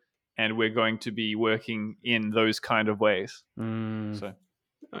of it, and we're going to be working in those kind of ways. So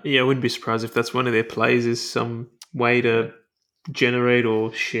Yeah, I wouldn't be surprised if that's one of their plays is some way to generate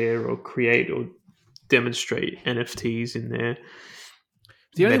or share or create or demonstrate NFTs in there.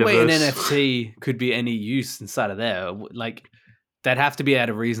 The only way an Metaverse. NFT could be any use inside of there, like, they'd have to be at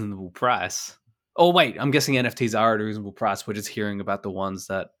a reasonable price. Oh, wait, I'm guessing NFTs are at a reasonable price. We're just hearing about the ones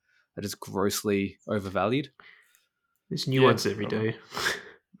that are just grossly overvalued. There's new Yeah, ones every day.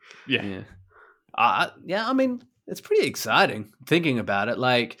 yeah. Yeah, I mean, it's pretty exciting thinking about it.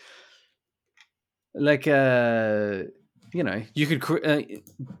 You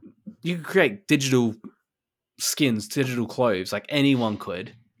could create digital skins, digital clothes, like anyone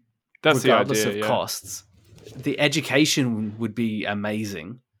could, That's the regardless idea. of costs. The education would be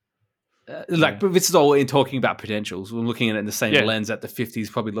amazing. But this is all in talking about potentials. We're looking at it in the same lens that the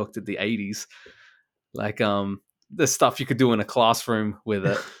 50s probably looked at the 80s. Like, the stuff you could do in a classroom with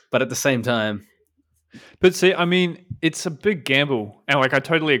it, but at the same time, But see, I mean, it's a big gamble, and I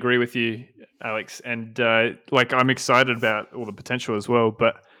totally agree with you, Alex. And I'm excited about all the potential as well.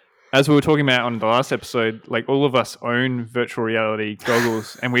 But as we were talking about on the last episode, like all of us own virtual reality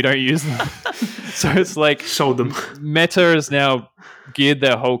goggles and we don't use them. So it's like Sold them. Meta has now geared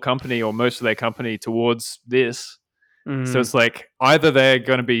their whole company or most of their company towards this. So it's like either they're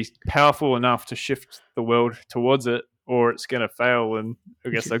going to be powerful enough to shift the world towards it, or it's going to fail, and I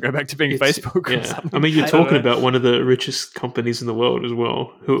guess they'll go back to being Facebook or something. I mean, you're talking about one of the richest companies in the world as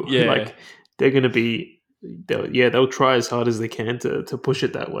well, who like they're going to be, they'll try as hard as they can to push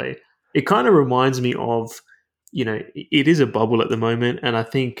it that way. It kind of reminds me of, it is a bubble at the moment, and I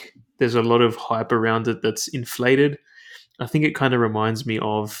think there's a lot of hype around it that's inflated. I think it kind of reminds me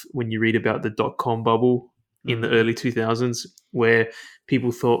of when you read about the .com bubble in the early 2000s, where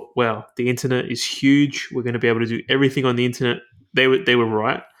people thought, wow, the internet is huge. We're going to be able to do everything on the internet. They were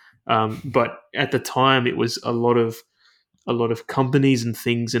right. But at the time, it was a lot of companies and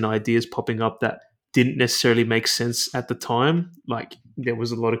things and ideas popping up that didn't necessarily make sense at the time. Like there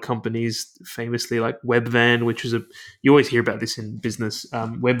was a lot of companies, famously like Webvan, which was you always hear about this in business.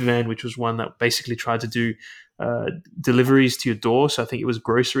 Webvan, which was one that basically tried to do deliveries to your door. So I think it was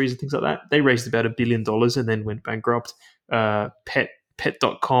groceries and things like that. They raised about $1 billion and then went bankrupt.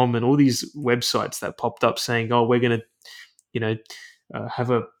 Pet.com and all these websites that popped up saying, oh, we're going to,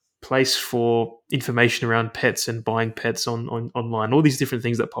 have a place for information around pets and buying pets on online. All these different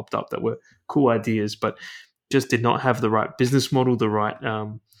things that popped up that were cool ideas, but just did not have the right business model, the right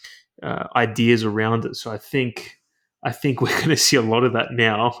ideas around it. So I think we're going to see a lot of that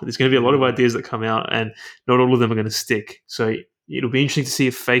now. There's going to be a lot of ideas that come out, and not all of them are going to stick. So it'll be interesting to see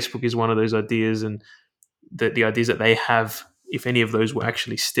if Facebook is one of those ideas, and the ideas that they have, if any of those will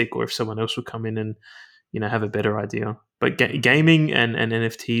actually stick, or if someone else will come in and have a better idea. But gaming and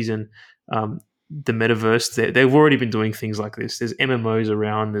NFTs and the metaverse, they've already been doing things like this. There's MMOs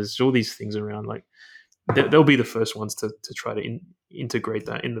around. There's all these things around. Like they'll be the first ones to try to integrate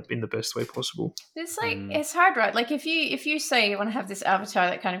that in the best way possible. It's like it's hard, right? Like if you say you want to have this avatar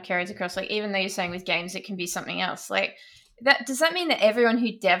that kind of carries across, like even though you're saying with games it can be something else, like that does that mean that everyone who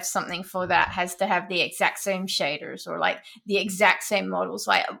devs something for that has to have the exact same shaders or like the exact same models?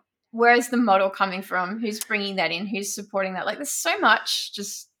 Like where is the model coming from? Who's bringing that in? Who's supporting that? Like there's so much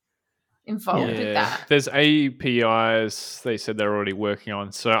just involved with that. There's APIs they said they're already working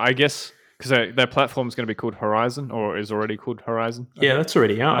on. So I guess because their platform is going to be called Horizon, or is already called Horizon. Yeah, that's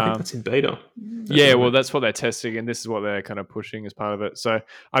already out. I think that's in beta. That's what they're testing, and this is what they're kind of pushing as part of it. So,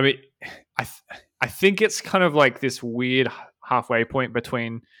 I mean, I think it's kind of like this weird halfway point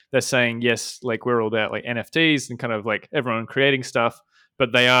between they're saying, yes, like we're all about like NFTs and kind of like everyone creating stuff,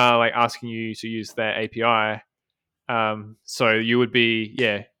 but they are like asking you to use their API. So you would be,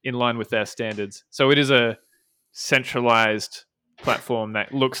 in line with their standards. So it is a centralized platform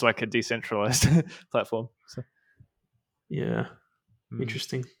that looks like a decentralized platform. So. Yeah,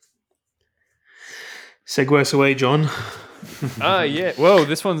 interesting. Segue us away, John. Yeah. Well,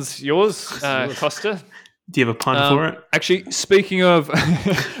 this one's yours, Costa. Do you have a pun for it? Actually, speaking of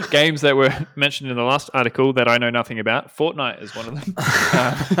games that were mentioned in the last article that I know nothing about, Fortnite is one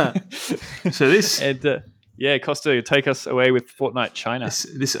of them. So this... Costa, take us away with Fortnite China.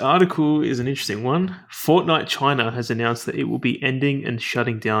 This article is an interesting one. Fortnite China has announced that it will be ending and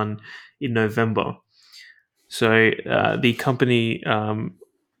shutting down in November. So the company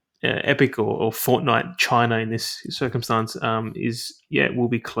Epic or Fortnite China in this circumstance will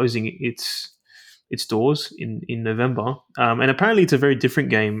be closing its doors in November. And apparently it's a very different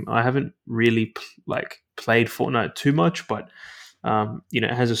game. I haven't really played Fortnite too much, but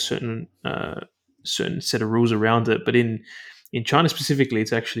it has a certain set of rules around it. But in China specifically,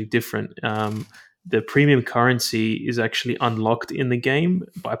 it's actually different. The premium currency is actually unlocked in the game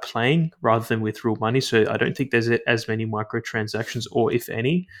by playing rather than with real money. So I don't think there's as many microtransactions, or if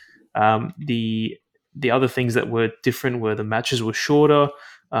any. The other things that were different were the matches were shorter.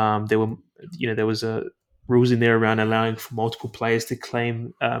 There was rules in there around allowing for multiple players to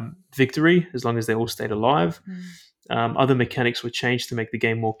claim victory as long as they all stayed alive. Other mechanics were changed to make the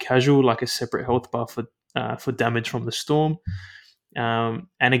game more casual, like a separate health bar for damage from the storm. And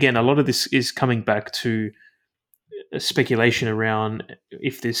again, a lot of this is coming back to speculation around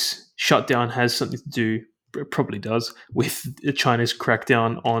if this shutdown has something to do, it probably does, with China's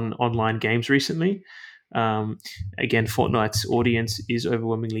crackdown on online games recently. Again, Fortnite's audience is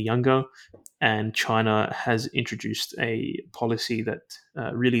overwhelmingly younger, and China has introduced a policy that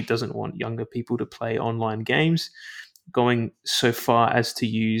really doesn't want younger people to play online games, going so far as to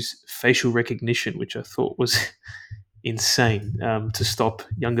use facial recognition, which I thought was insane, to stop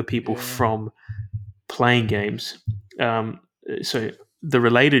younger people from playing games. So the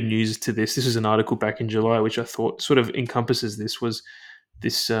related news to this is an article back in July, which I thought sort of encompasses this, was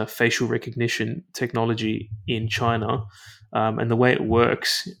this facial recognition technology in China. And the way it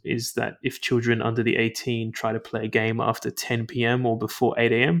works is that if children under the 18 try to play a game after 10 p.m. or before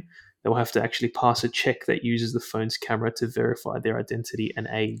 8 a.m., they'll have to actually pass a check that uses the phone's camera to verify their identity and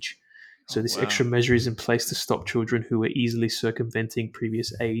age. So this extra measure is in place to stop children who are easily circumventing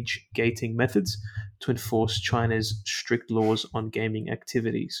previous age gating methods to enforce China's strict laws on gaming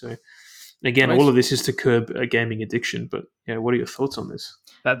activity. So again, all of this is to curb a gaming addiction. But yeah, what are your thoughts on this?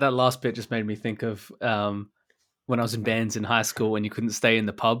 That last bit just made me think of when I was in bands in high school and you couldn't stay in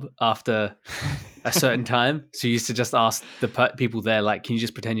the pub after a certain time. So you used to just ask the people there, like, can you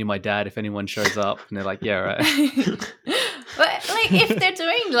just pretend you're my dad if anyone shows up? And they're like, yeah, right. But like, if they're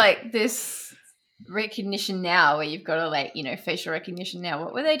doing like this recognition now, where you've got to like, you know, facial recognition now,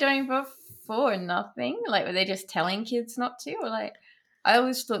 what were they doing before? Nothing. Like, were they just telling kids not to, or like? I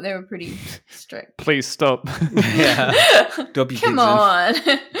always thought they were pretty strict. Please stop. Yeah. Come on.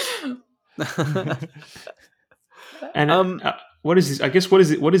 And what is this? I guess what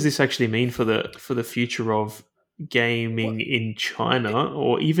does this actually mean for the future of gaming in China,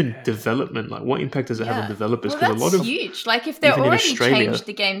 or even development? Like, what impact does it have on developers? Well, that's huge. Like, if they're already changed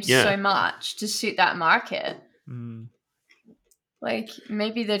the game so much to suit that market, like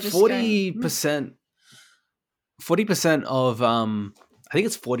maybe they're just 40%. 40% of I think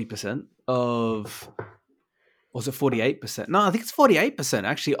it's 40% of, or was it 48%? No, I think it's 48%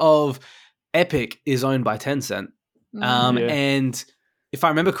 actually of Epic is owned by Tencent. And if I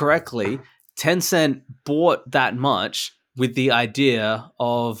remember correctly, Tencent bought that much with the idea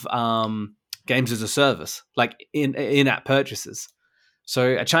of games as a service, like in-app purchases.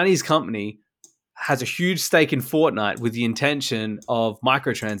 So a Chinese company has a huge stake in Fortnite with the intention of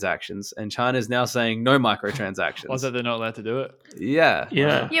microtransactions, and China's now saying no microtransactions. Was that they're not allowed to do it? Yeah.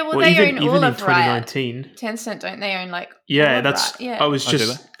 Yeah. Yeah, well, they own all of 2019. Riot. Tencent, don't they own like that's Riot? Yeah. I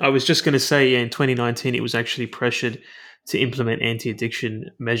was just going to say, in 2019 it was actually pressured to implement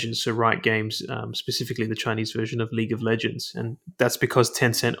anti-addiction measures. So Riot Games, specifically the Chinese version of League of Legends, and that's because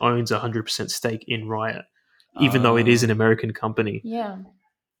Tencent owns 100% stake in Riot, even though it is an American company. Yeah.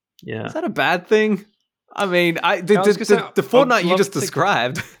 Yeah. Is that a bad thing? I mean, the Fortnite you just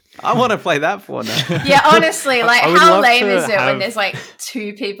described, I want to play that Fortnite. Yeah, honestly, like, how lame is it when have- there's like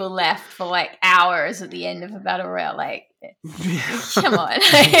 2 people left for like hours at the end of a battle royale? Like, come on.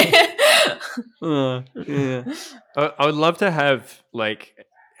 Yeah. I would love to have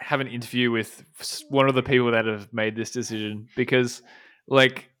an interview with one of the people that have made this decision, because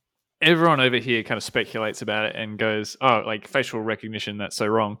like everyone over here kind of speculates about it and goes, oh, like facial recognition, that's so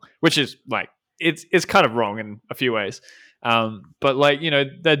wrong, which is like, it's kind of wrong in a few ways. But like, you know,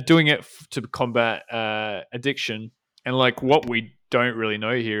 they're doing it to combat addiction. And like, what we don't really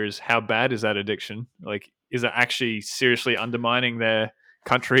know here is how bad is that addiction? Like, is it actually seriously undermining their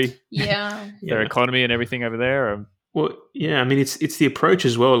country, their economy and everything over there? Well, yeah, I mean, it's the approach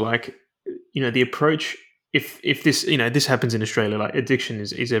as well. Like, you know, the approach, if this, you know, this happens in Australia, like addiction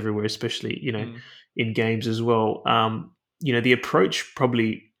is everywhere, especially, you know, in games as well. You know, the approach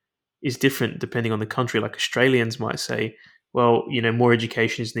probably is different depending on the country. Like Australians might say, well, you know, more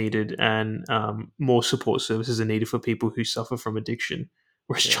education is needed and more support services are needed for people who suffer from addiction.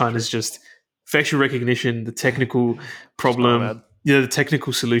 Whereas China's just facial recognition, the technical problem, the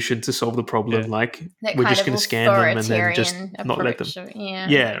technical solution to solve the problem. Like, that we're just going to scan them and then just not let them.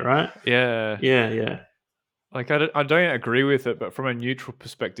 Right? Yeah. Like, I don't agree with it, but from a neutral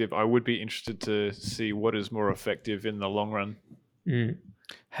perspective, I would be interested to see what is more effective in the long run.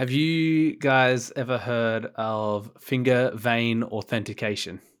 Have you guys ever heard of finger vein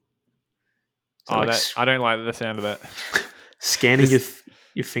authentication? I don't like the sound of that. Scanning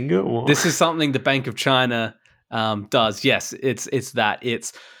your finger? Or? This is something the Bank of China does. Yes, it's that.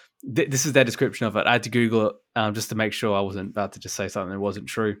 This is their description of it. I had to Google it just to make sure I wasn't about to just say something that wasn't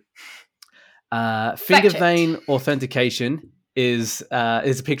true. Finger vein authentication is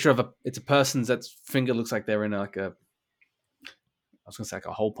a picture of a person's that's finger looks like they're in like a, I was going to say like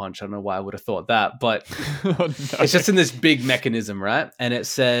a hole punch. I don't know why I would have thought that, but it's just in this big mechanism, right? And it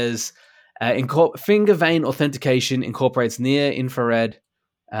says finger vein authentication incorporates near infrared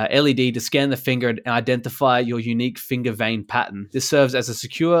LED to scan the finger and identify your unique finger vein pattern. This serves as a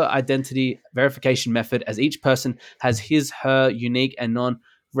secure identity verification method, as each person has her unique and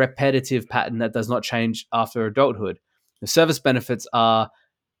non-repetitive pattern that does not change after adulthood. The service benefits are: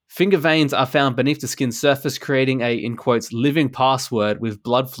 finger veins are found beneath the skin's surface, creating a, in quotes, living password with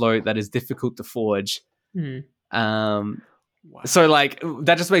blood flow that is difficult to forge. So like,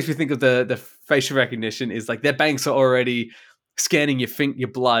 that just makes me think of the facial recognition is like their banks are already scanning your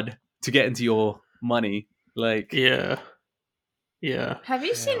blood to get into your money. Like, yeah. Yeah. Have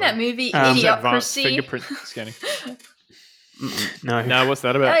you seen that movie Advanced Idiocracy? fingerprint scanning. No. No, what's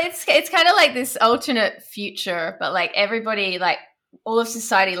that about? It's kind of like this alternate future, but like everybody, like all of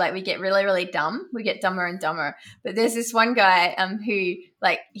society, like we get really, really dumb. We get dumber and dumber. But there's this one guy who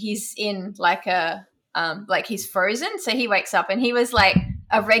like he's in like a like he's frozen. So he wakes up and he was like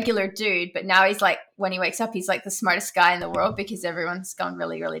a regular dude, but now he's like when he wakes up, he's like the smartest guy in the world because everyone's gone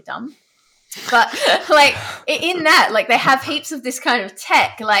really, really dumb. But like in that, like they have heaps of this kind of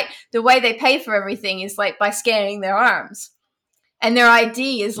tech. Like the way they pay for everything is like by scanning their arms. And their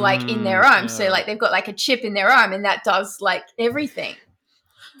ID is like in their arm. So like they've got like a chip in their arm and that does like everything.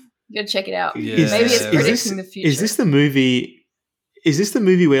 You gotta check it out. Yeah. Maybe it's predicting the future. Is this the movie? Is this the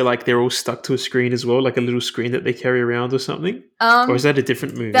movie where like they're all stuck to a screen as well, like a little screen that they carry around or something? Or is that a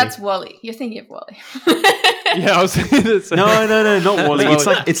different movie? That's Wall-E. You're thinking of Wall-E. Yeah, I was thinking the same. No, not Wall-E.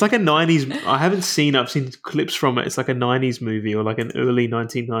 It's like a 90s. I've seen clips from it. It's like a 90s movie or like an early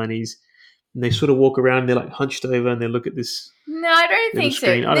 1990s. And they sort of walk around and they're like hunched over and they look at this. No, I don't think so.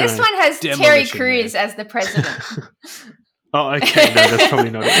 screen. This one has Demolition Terry Man. Crews as the president. Oh, okay. No, that's probably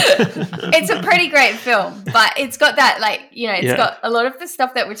not it. It's a pretty great film, but it's got that like, you know, it's Yeah. got a lot of the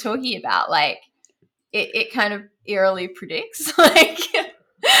stuff that we're talking about. Like it kind of eerily predicts like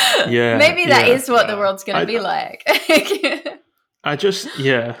Yeah, maybe that yeah. is what the world's going to be like. I just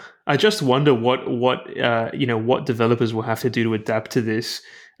wonder what developers will have to do to adapt to this.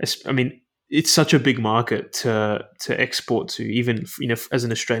 I mean, it's such a big market to export to, even as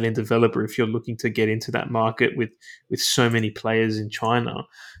an Australian developer, if you're looking to get into that market with so many players in China.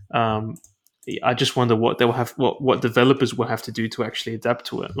 I just wonder what developers will have to do to actually adapt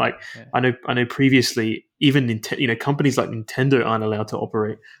to it. Like I know previously, even companies like Nintendo aren't allowed to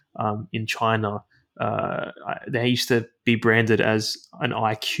operate in China. They used to be branded as an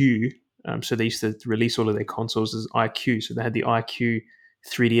iQOO, so they used to release all of their consoles as iQOO. So they had the iQOO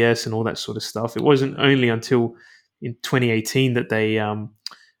 3DS and all that sort of stuff. It wasn't only until in 2018 that they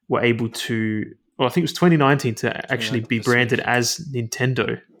were able to, well, I think it was 2019 to actually be branded as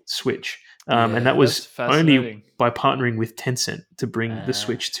Nintendo Switch. And that was only by partnering with Tencent to bring the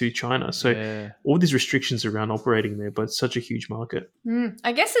Switch to China. So all these restrictions around operating there, but it's such a huge market.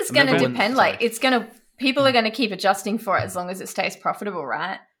 I guess it's going to depend. Like people are going to keep adjusting for it as long as it stays profitable,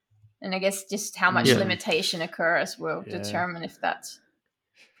 right? And I guess just how much limitation occurs will determine if that's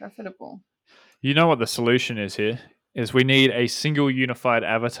profitable. You know what the solution is here? Is we need a single unified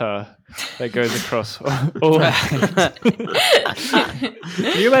avatar that goes across all.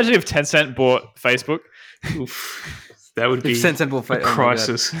 Can you imagine if Tencent bought Facebook? Oof, that would be Tencent bought a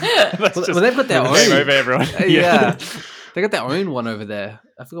crisis. Well, they've got their own. Game over everyone. Yeah, they got their own one over there.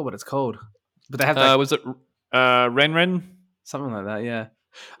 I forgot what it's called, but they have like, was it Renren? something like that. Yeah.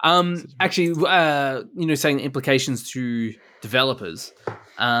 Actually, saying implications to developers.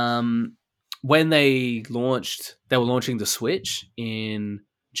 When they were launching the Switch in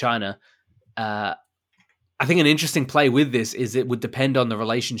China. I think an interesting play with this is it would depend on the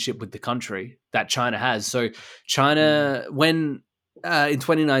relationship with the country that China has. So China, when in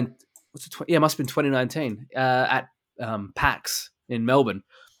 2019, it must have been 2019 at PAX in Melbourne.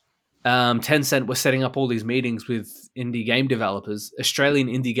 Tencent was setting up all these meetings with indie game developers, Australian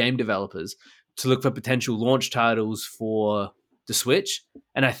indie game developers, to look for potential launch titles for the Switch.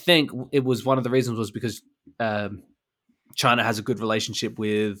 And I think it was one of the reasons was because China has a good relationship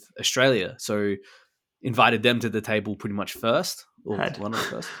with Australia. So invited them to the table pretty much first. Or one of the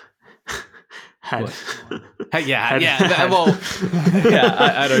first. Well, I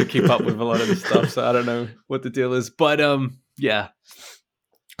don't keep up with a lot of this stuff, so I don't know what the deal is. But yeah.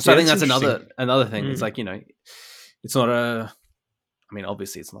 So I think that's another thing. It's like, it's not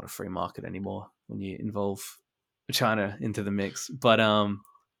obviously it's not a free market anymore when you involve China into the mix. But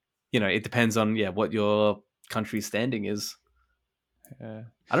it depends on what your country's standing is.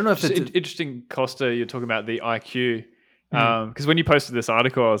 I don't know if it's interesting, Costa. You're talking about the IQ because when you posted this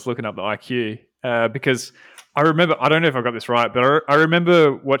article, I was looking up the IQ because I remember. I don't know if I got this right, but I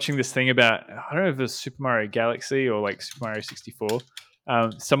remember watching this thing about. I don't know if it was Super Mario Galaxy or like Super Mario 64.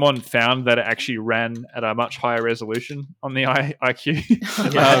 Someone found that it actually ran at a much higher resolution on the IQ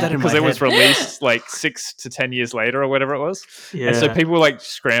because it was released like 6 to 10 years later or whatever it was. Yeah. And so people were like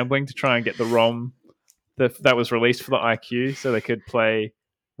scrambling to try and get the ROM that was released for the IQ so they could play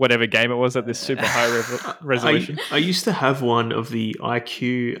whatever game it was at this super high resolution. I used to have one of the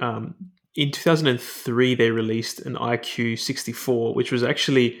IQ. In 2003, they released an IQ 64, which was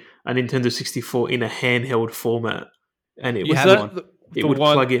actually a Nintendo 64 in a handheld format. And it was The one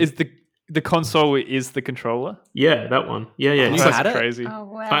plug in. Is the console is the controller. Yeah, that one. Yeah. You It's had like, it? crazy. Oh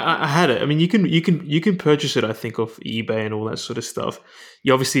wow. I had it. I mean, you can purchase it, I think, off eBay and all that sort of stuff.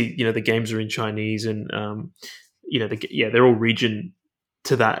 You obviously, the games are in Chinese, and they're all region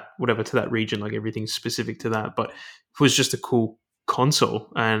to that region. Like everything's specific to that. But it was just a cool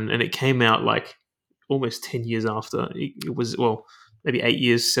console, and it came out like almost 10 years after it was. Well, maybe 8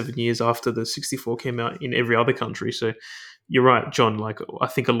 years, 7 years after the 64 came out in every other country. So you're right, John. Like, I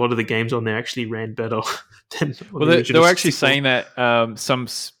think a lot of the games on there actually ran better than. Well, they were actually saying that some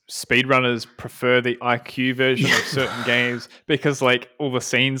speedrunners prefer the IQ version of certain games because, like, all the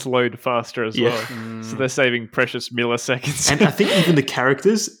scenes load faster as well. So they're saving precious milliseconds. And I think even the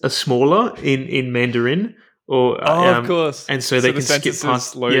characters are smaller in Mandarin. Or of course. And so they can skip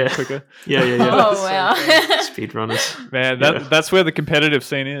past. Load quicker. Yeah. Oh wow. Speedrunners. Man, that's where the competitive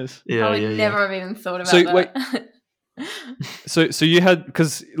scene is. Yeah, I would never have even thought about So, that. wait. So you had,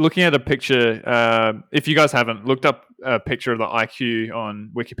 because looking at a picture, if you guys haven't looked up a picture of the IQ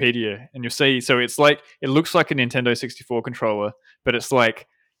on Wikipedia, and you'll see, so it's like, it looks like a Nintendo 64 controller, but it's like,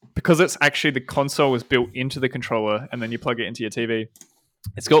 because it's actually the console was built into the controller, and then you plug it into your TV.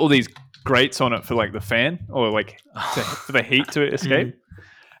 It's got all these grates on it for like the fan, or like for the heat to escape.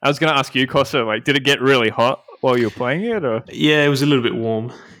 I was going to ask you, Costa, like, did it get really hot while you were playing it, or? Yeah, it was a little bit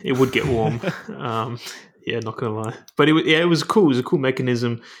warm. It would get warm. Yeah, not gonna lie, but it was cool. It was a cool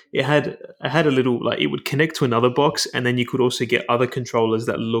mechanism. It had a little, like, it would connect to another box, and then you could also get other controllers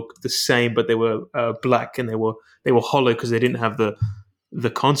that looked the same, but they were black, and they were hollow because they didn't have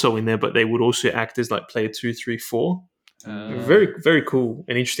the console in there, but they would also act as like player 2, 3, 4. Very, very cool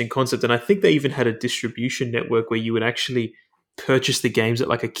and interesting concept. And I think they even had a distribution network where you would actually purchase the games at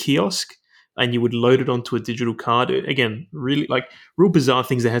like a kiosk, and you would load it onto a digital card. Again, really, like, real bizarre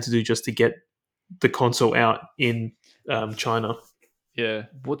things they had to do just to get the console out in China. Yeah.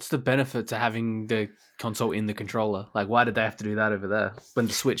 What's the benefit to having the console in the controller? Like, why did they have to do that over there when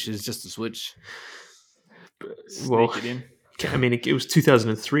the Switch is just a Switch? Well, Sneak it in. I mean, it was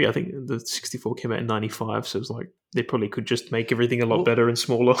 2003. I think the 64 came out in 95, so it was like they probably could just make everything a lot better and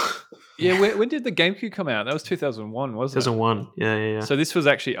smaller. Yeah, when did the GameCube come out? That was 2001, wasn't it? 2001. Yeah. So this was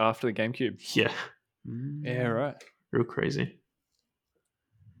actually after the GameCube. Yeah. Yeah, right. Real crazy.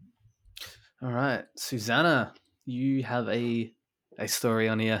 All right, Susanna, you have a story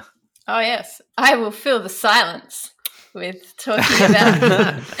on here. Oh yes, I will fill the silence with talking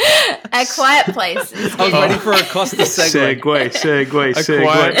about A Quiet Place. I was ready for a Costa segue. Segue. A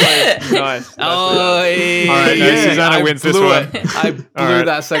Quiet Place. Nice. Oh, yeah. All right, no, Susanna wins this one. I blew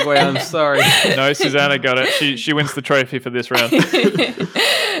that segue. I'm sorry. No, Susanna got it. She wins the trophy for this round.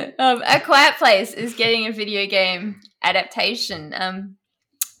 A Quiet Place is getting a video game adaptation.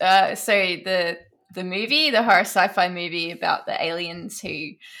 So the movie, the horror sci-fi movie about the aliens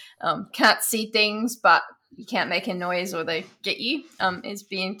who can't see things, but you can't make a noise or they get you, is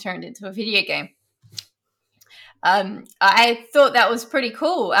being turned into a video game. I thought that was pretty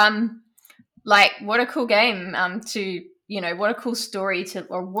cool. Like, what a cool game what a cool story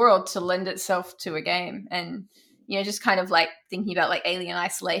or world to lend itself to a game. And, just kind of like thinking about like Alien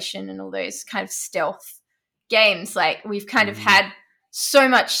Isolation and all those kind of stealth games. Like, we've kind of had so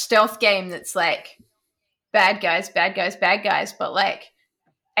much stealth game that's like bad guys, but like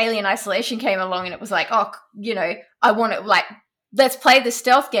Alien Isolation came along and it was like, oh, I want to, like, let's play the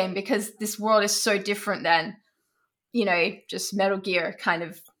stealth game because this world is so different than, just Metal Gear kind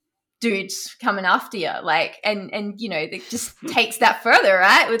of dudes coming after you. Like, and it just takes that further,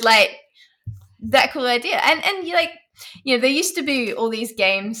 right? With like that cool idea. And you like, there used to be all these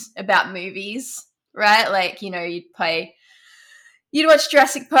games about movies, right? Like, you'd watch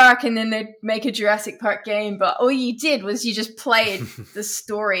Jurassic Park and then they'd make a Jurassic Park game, but all you did was you just played the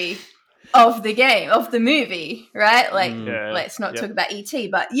story of the game, of the movie, right? Like, let's not talk about E.T.,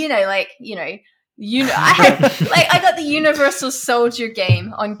 but, I got the Universal Soldier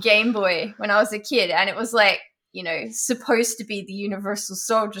game on Game Boy when I was a kid, and it was like, supposed to be the Universal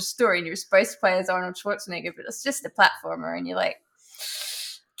Soldier story, and you're supposed to play as Arnold Schwarzenegger, but it's just a platformer, and you're like,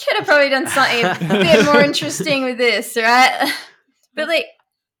 could have probably done something a bit more interesting with this, right? But like,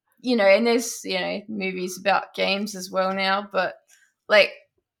 and there's, movies about games as well now, but like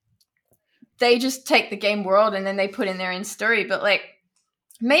they just take the game world and then they put in their own story. But like,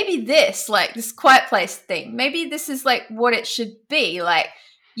 maybe this Quiet Place thing, maybe this is like what it should be. Like,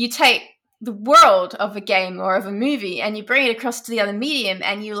 you take the world of a game or of a movie and you bring it across to the other medium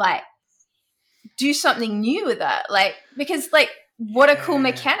and you like do something new with that. Like, because like, what a cool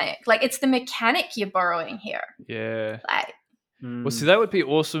mechanic. Like, it's the mechanic you're borrowing here. Yeah. Like, Well, see, that would be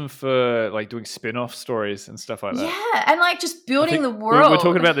awesome for like doing spin-off stories and stuff like that. Yeah, and like just building the We world. were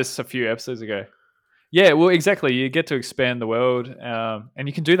talking about this a few episodes ago. Yeah, well, exactly. You get to expand the world, and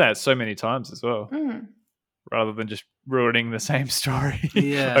you can do that so many times as well, rather than just ruining the same story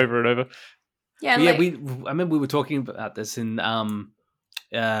over and over. Yeah, I remember we were talking about this in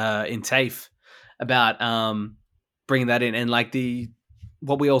TAFE about bringing that in, and like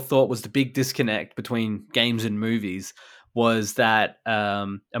what we all thought was the big disconnect between games and movies was that a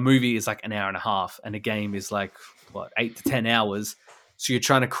movie is like an hour and a half, and a game is like 8 to 10 hours. So you're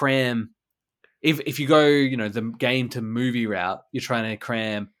trying to cram. If you go, the game to movie route, you're trying to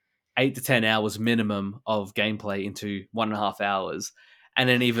cram 8 to 10 hours minimum of gameplay into 1.5 hours, and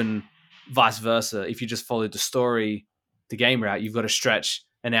then even vice versa. If you just followed the story, the game route, you've got to stretch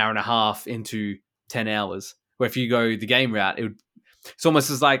an hour and a half into 10 hours. Where if you go the game route, it's almost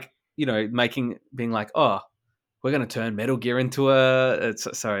as like being like, oh, we're going to turn Metal Gear into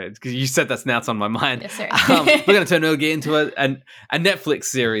sorry, because you said that's now it's on my mind. Yes, sorry. We're going to turn Metal Gear into a Netflix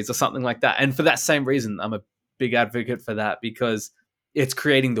series or something like that. And for that same reason, I'm a big advocate for that, because it's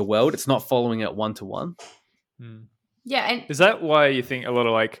creating the world. It's not following it one-to-one. Yeah. And is that why you think a lot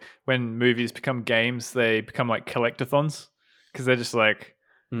of like when movies become games, they become like collectathons? Because they're just like,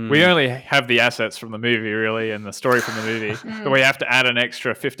 we only have the assets from the movie, really, and the story from the movie, but we have to add an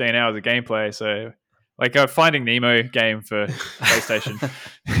extra 15 hours of gameplay. So, like a Finding Nemo game for PlayStation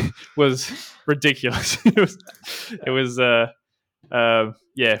was ridiculous. It was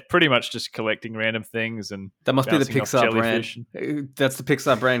pretty much just collecting random things, and that must be the Pixar brand. And... That's the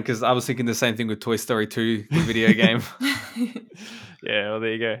Pixar brand, because I was thinking the same thing with Toy Story 2, the video game. Yeah, well,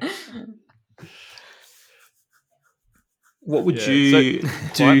 there you go. What would you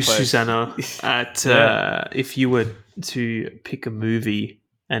do, Susanna, if you were to pick a movie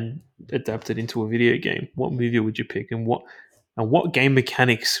and adapt it into a video game? What movie would you pick, and what game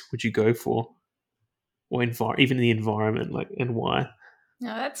mechanics would you go for, or even the environment, and why?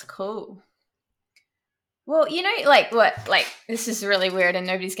 No, that's cool. Well, this is really weird, and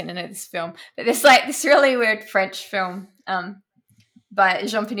nobody's going to know this film, but there's like this really weird French film by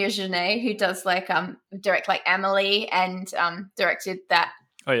Jean-Pierre Jeunet, who does direct like Amélie, and directed that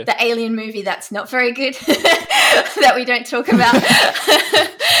the Alien movie that's not very good that we don't talk about.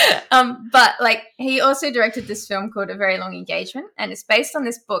 But like he also directed this film called A Very Long Engagement, and it's based on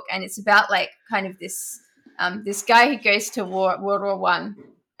this book, and it's about like kind of this guy who goes to World War One,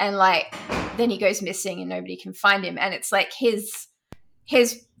 and like then he goes missing and nobody can find him, and it's like his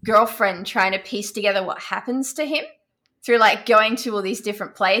girlfriend trying to piece together what happens to him through like going to all these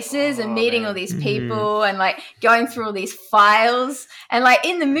different places and meeting all these people and like going through all these files. And like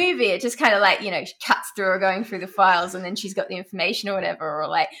in the movie, it just kind of like, cuts through or going through the files, and then she's got the information or whatever. Or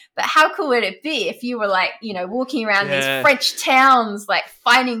like, but how cool would it be if you were like, walking around these French towns, like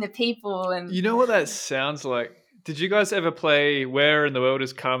finding the people? And you know what that sounds like? Did you guys ever play Where in the World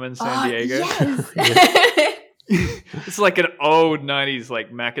is Carmen Sandiego? Yes. It's like an old 90s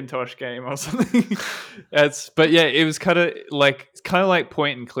like Macintosh game or something. It was kind of like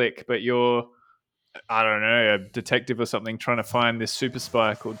point and click, but you're, I don't know, a detective or something trying to find this super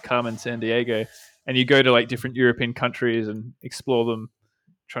spy called Carmen Sandiego, and you go to like different European countries and explore them,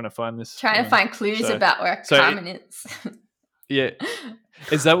 trying to find this. Trying to find clues about where Carmen is. Yeah.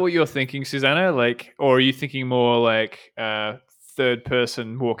 Is that what you're thinking, Susanna? Like, or are you thinking more like third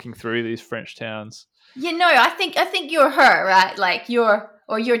person walking through these French towns? I think you're her, right? Like you're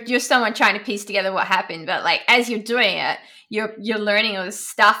someone trying to piece together what happened, but like as you're doing it, you're learning all this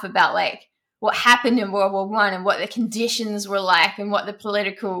stuff about like what happened in World War One and what the conditions were like and what the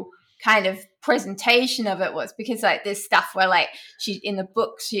political kind of presentation of it was. Because like there's stuff where like she in the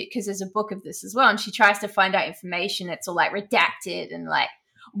books, because there's a book of this as well, and she tries to find out information that's all like redacted and like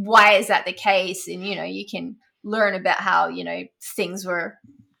why is that the case, and you can learn about how things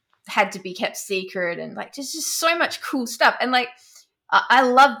had to be kept secret, and like there's just so much cool stuff. And like I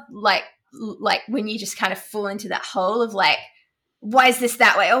love like when you just kind of fall into that hole of like, why is this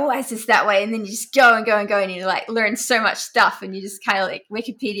that way? Oh, why is this that way? And then you just go and go and go, and you like learn so much stuff, and you just kind of like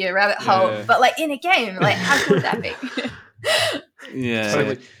Wikipedia rabbit hole, but like in a game. Like how cool would that be?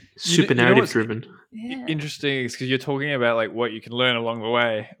 Yeah, super narrative driven. Yeah. Interesting, because you're talking about like what you can learn along the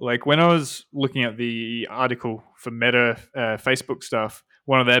way. Like when I was looking at the article for Meta Facebook stuff,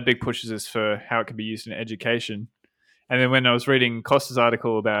 one of their big pushes is for how it can be used in education. And then when I was reading Costa's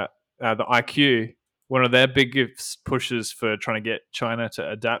article about the IQ, one of their biggest pushes for trying to get China to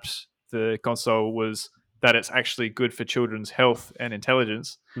adapt the console was that it's actually good for children's health and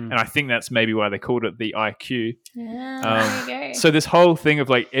intelligence. And I think that's maybe why they called it the IQ. There you go. So this whole thing of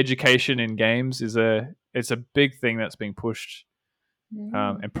like education in games it's a big thing that's being pushed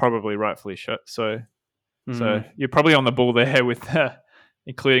and probably rightfully so. So you're probably on the ball there with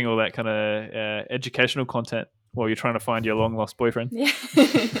including all that kind of educational content while you're trying to find your long lost boyfriend. Yeah.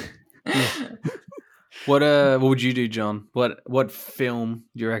 What would you do, John? What film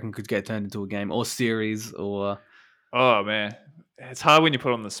do you reckon could get turned into a game or series or? Oh man, it's hard when you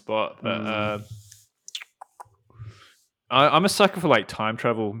put on the spot, but I'm a sucker for like time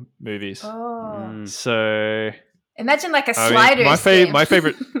travel movies. Oh. So Imagine like a sliders my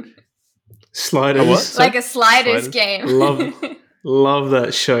favorite Sliders. what? like a sliders game. Love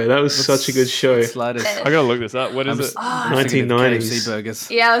that show. That was such a good show. Sliders. I gotta look this up. What is it? 1990s. KFC burgers.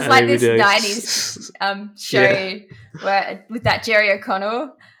 Yeah, it was like this Every 90s show where with that Jerry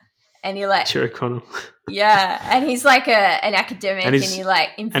O'Connell, and he like Jerry O'Connell. and he's like an academic, and he like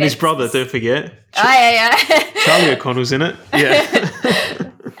invents and his brother. Don't forget. yeah. Charlie O'Connell's in it.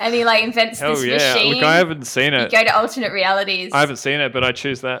 Yeah. And he like invents this machine. Look, I haven't seen it. You go to alternate realities. I haven't seen it, but I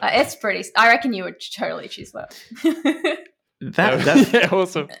choose that. It's pretty. I reckon you would totally choose that. That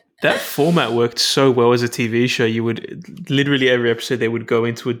awesome. That format worked so well as a TV show. You would literally every episode they would go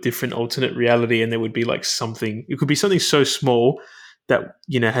into a different alternate reality, and there would be like something. It could be something so small that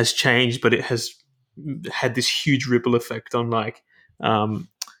has changed, but it has had this huge ripple effect on like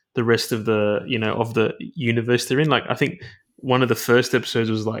the rest of the of the universe they're in. Like I think one of the first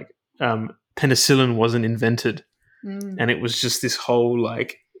episodes was like penicillin wasn't invented, and it was just this whole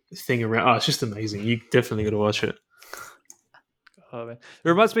like thing around. Oh, it's just amazing. You definitely got to watch it. Oh, man. It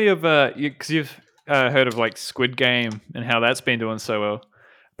reminds me of because you've heard of like Squid Game and how that's been doing so well.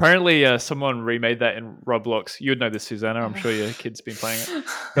 Apparently, someone remade that in Roblox. You'd know this, Susanna. I'm sure your kid's been playing it.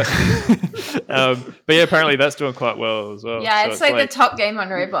 But yeah, apparently that's doing quite well as well. Yeah, So it's like the top game on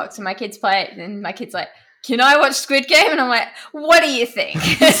Roblox, and my kids play it, and my kid's like, "Can I watch Squid Game?" And I'm like, "What do you think?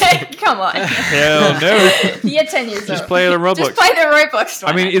 Come on." Hell no. You're 10 years old. Just play it on Roblox. Just play the Roblox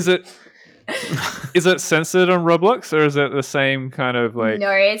one. I mean, is it censored on Roblox, or is it the same kind of like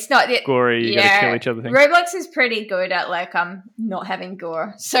no, it's not gory, you gotta kill each other thing? Roblox is pretty good at like not having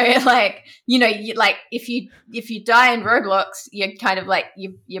gore. So like you like if you die in Roblox, you're kind of like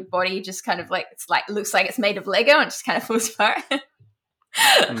your body just kind of like it's like looks like it's made of Lego and just kind of falls apart.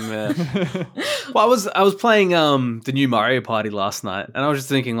 Well, I was playing the new Mario Party last night, and I was just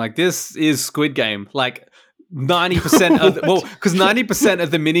thinking like this is Squid Game. Like 90% of because 90%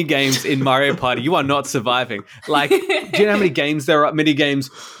 of the mini games in Mario Party you are not surviving. Like, do you know how many games there are? Mini games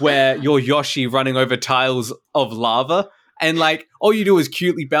where you're Yoshi running over tiles of lava, and like all you do is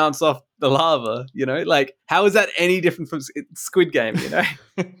cutely bounce off the lava. Like how is that any different from Squid Game?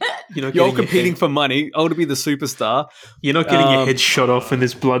 You're competing for money. I want to be the superstar. You're not getting your head shot off and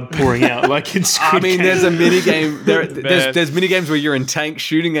there's blood pouring out like in Squid Game. There's a mini game. There's mini games where you're in tanks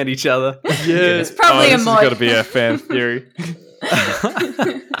shooting at each other. Yeah, it's probably a mod. This has got to be a fan theory.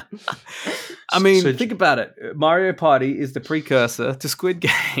 Think about it. Mario Party is the precursor to Squid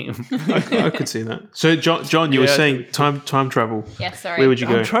Game. I could see that. So, John, you were saying time travel. Yeah, sorry. Where would you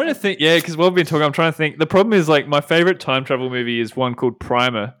go? I'm trying to think. Yeah, because while we've been talking, I'm trying to think. The problem is, like, my favorite time travel movie is one called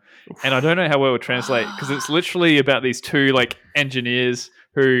Primer, and I don't know how well it would translate because it's literally about these two like engineers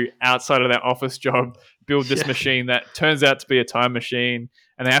who, outside of their office job, build this machine that turns out to be a time machine,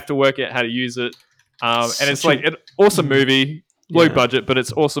 and they have to work out how to use it. And it's like an awesome movie, low budget, but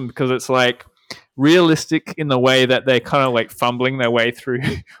it's awesome because it's like realistic in the way that they're kind of like fumbling their way through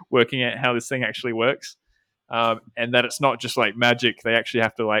working out how this thing actually works, and that it's not just like magic. They actually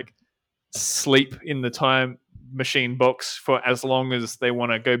have to like sleep in the time machine box for as long as they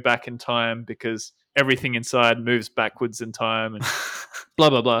want to go back in time because everything inside moves backwards in time and blah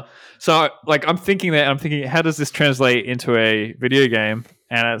blah blah. So like I'm thinking how does this translate into a video game?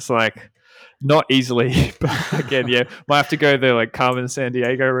 And it's like not easily, but again, might have to go the like Carmen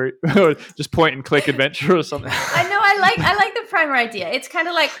Sandiego route or just point and click adventure or something. I know. I like the Primer idea. It's kind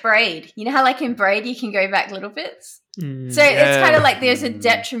of like Braid. You know how like in Braid you can go back little bits. So it's kind of like there's a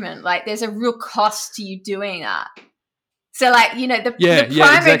detriment. Like there's a real cost to you doing that. So like the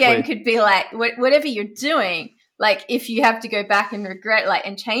Primer game could be like whatever you're doing. Like if you have to go back and regret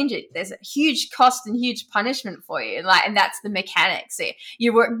and change it, there's a huge cost and huge punishment for you. And that's the mechanics. So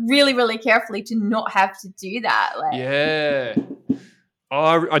you work really, really carefully to not have to do that. Yeah.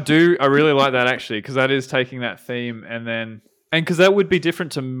 Oh, I do. I really like that actually because that is taking that theme and because that would be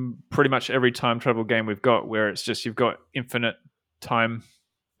different to pretty much every time travel game we've got, where it's just you've got infinite time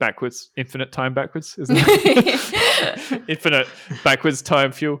backwards, isn't it? Infinite backwards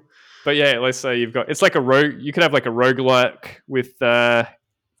time fuel. But yeah, let's say it's like you could have like a roguelike with a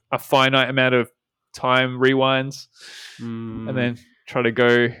finite amount of time rewinds and then try to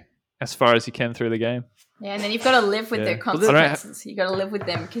go as far as you can through the game. Yeah, and then you've got to live with Yeah. their Well, they don't have- consequences. You've got to live with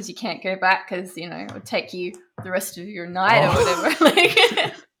them because you can't go back because, you know, it would take you the rest of your night or whatever.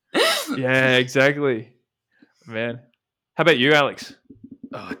 Like, Yeah, exactly. Man. How about you, Alex?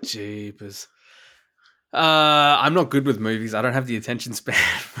 Oh, jeepers. I'm not good with movies. I don't have the attention span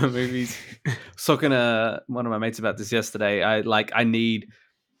for movies. I was talking to one of my mates about this yesterday. I need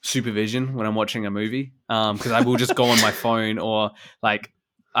supervision when I'm watching a movie. Because I will just go on my phone, or like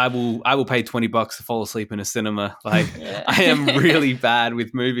I will pay $20 to fall asleep in a cinema. Like Yeah. I am really bad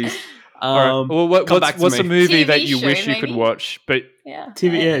with movies. All right. Well, come back to what's a me. movie TV that you show, wish you could maybe? watch? But yeah.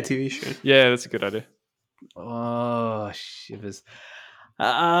 TV show. yeah, that's a good idea. Oh, shivers.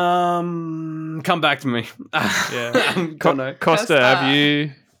 Come back to me. Yeah. God, no. Costa, have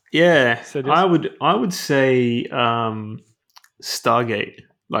you? Yeah, So just- I would say Stargate,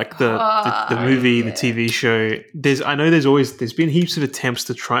 like the Oh, movie, yeah. the TV show. There's been heaps of attempts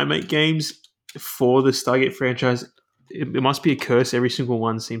to try and make games for the Stargate franchise. It must be a curse. Every single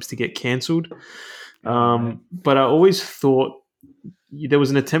one seems to get cancelled. But I always thought there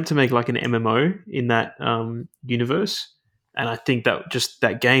was an attempt to make like an MMO in that universe, and I think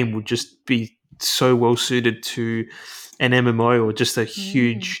that game would just be so well suited to an MMO or just a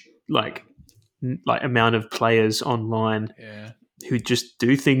huge like amount of players online Yeah. who just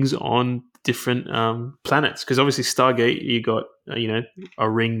do things on different planets. Because obviously Stargate, you got a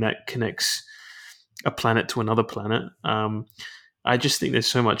ring that connects a planet to another planet. I just think there's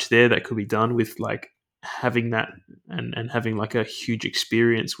so much there that could be done with like having that and having like a huge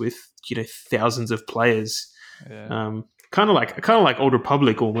experience with thousands of players. Yeah. Kind of like Old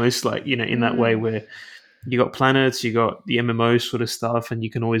Republic almost, like in that way where you got planets, you got the MMO sort of stuff, and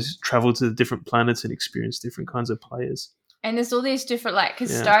you can always travel to the different planets and experience different kinds of players. And there's all these different, like,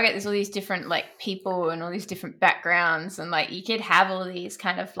 because Yeah. Stargate, there's all these different, like, people and all these different backgrounds. And, like, you could have all these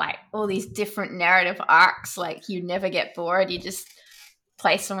kind of, like, all these different narrative arcs. Like, you never get bored. You just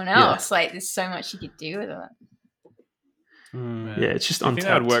play someone else. Like, there's so much you could do with it. Yeah, it's just I think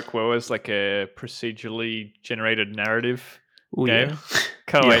untapped. that would work well as like a procedurally generated narrative Ooh, game. yeah.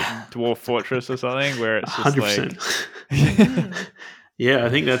 Kind of Yeah. like Dwarf Fortress or something, where it's just 100%. like Yeah, I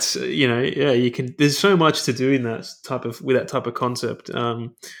think that's you can. There's so much to do in that with that type of concept.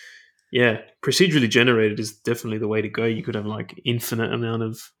 Yeah, procedurally generated is definitely the way to go. You could have like infinite amount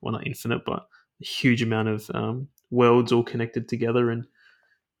of, well, not infinite, but a huge amount of worlds all connected together and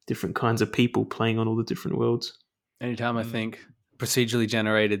different kinds of people playing on all the different worlds. Anytime I think procedurally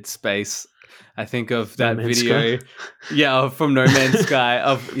generated space, I think of No that Man's video, Sky. from No Man's Sky,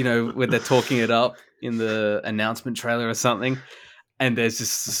 of where they're talking it up in the announcement trailer or something, and there's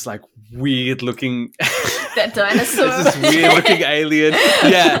just this like weird looking, That dinosaur. it's this weird looking alien,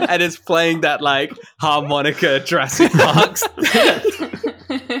 yeah, and it's playing that like harmonica Jurassic Park.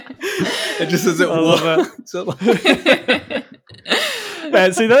 It just doesn't I love work. So, like,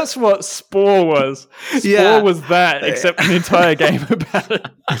 Man, see, that's what Spore was. Spore Yeah. was that, except an entire game about it.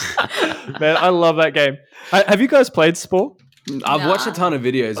 Man, I love that game. Have you guys played Spore? I've watched a Nah. ton of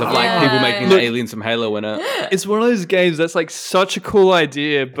videos of like Yeah. people making Look- aliens from Halo in it. It's one of those games that's like such a cool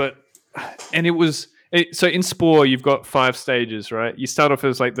idea, so in Spore, you've got 5 stages, right? You start off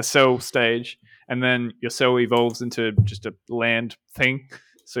as like the cell stage, and then your cell evolves into just a land thing.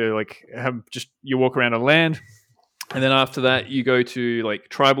 So like you walk around on land, and then after that you go to like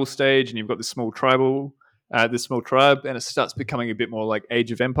tribal stage, and you've got this small tribe, and it starts becoming a bit more like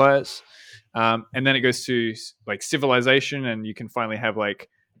Age of Empires, and then it goes to like civilization, and you can finally have like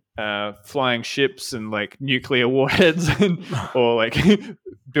flying ships and like nuclear warheads or like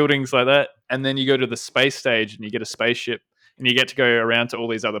buildings like that. And then you go to the space stage, and you get a spaceship, and you get to go around to all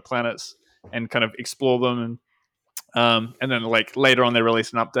these other planets and kind of explore them. And then like later on, they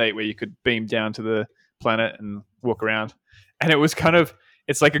released an update where you could beam down to the planet and walk around. And it was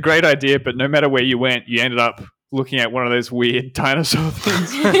it's like a great idea, but no matter where you went, you ended up looking at one of those weird dinosaur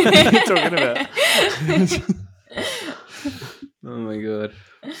things you're talking about. Oh my god.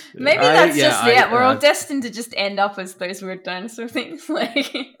 Maybe that's just it. We're all destined to just end up as those weird dinosaur things.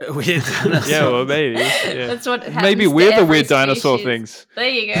 Like, Weird dinosaur. Yeah, well, maybe. Yeah. that's what happens Maybe to we're the every weird dinosaur species. things. There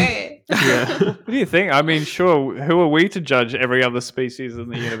you go. Yeah. What do you think? I mean, sure, who are we to judge every other species in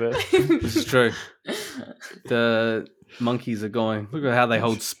the universe? This is true. The monkeys are going. Look at how they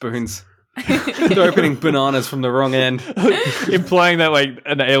hold spoons. They're opening bananas from the wrong end. Implying that like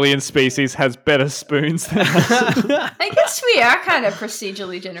an alien species has better spoons than us. I guess we are kind of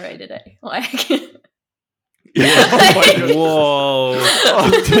procedurally generated, eh? Like, Oh my God. Whoa.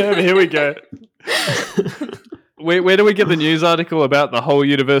 Oh, damn, here we go. Where do we get the news article about the whole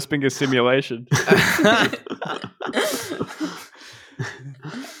universe being a simulation?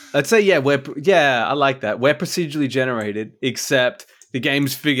 I'd say I like that. We're procedurally generated, except the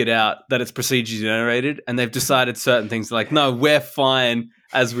game's figured out that it's procedurally generated, and they've decided certain things. Like, no, we're fine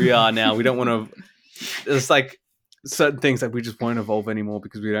as we are now. We don't want to. It's like certain things that we just won't evolve anymore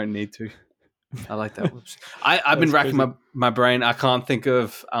because we don't need to. I like that. I've been racking my brain. I can't think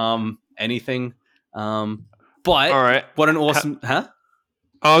of anything. But all right, what an awesome,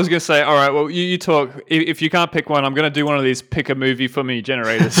 I was going to say, all right, well, you talk. If you can't pick one, I'm going to do one of these pick a movie for me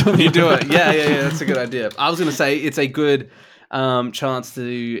generators. You do it. Yeah. That's a good idea. I was going to say it's a good chance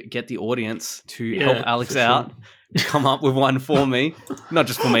to get the audience to help Alex out. Come up with one for me. Not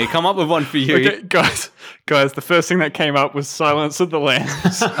just for me. Come up with one for you. Okay, guys, the first thing that came up was Silence of the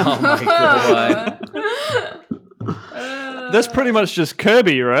Lambs. Oh, my God. That's pretty much just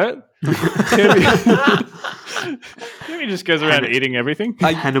Kirby, right? Kirby just goes around eating everything.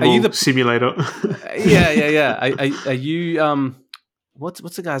 Hannibal Simulator. Yeah. Are you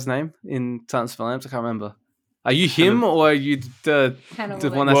what's the guy's name in Silence of the Lambs? I can't remember. Are you him or are you the one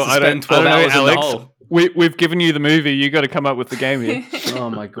that's to spend 12 hours in the hole? We've given you the movie. You got to come up with the game here. Oh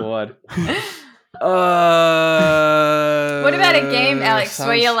my God. What about a game, Alex,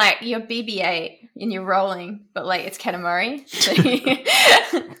 where you're BB-8 and you're rolling, but like it's Katamari?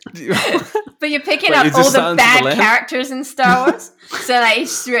 But you're picking up all the bad characters in Star Wars. So like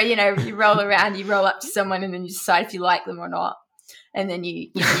you roll around, you roll up to someone, and then you decide if you like them or not. And then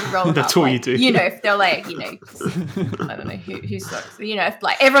you roll them That's up, all you do. If they're I don't know who sucks. If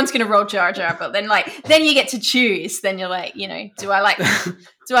like everyone's gonna roll Jar Jar, but then you get to choose. Then you're like, do I like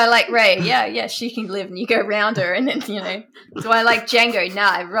Rey? Yeah, she can live. And you go round her, and then do I like Django?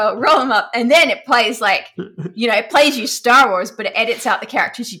 Nah, roll them up, and then it plays it plays you Star Wars, but it edits out the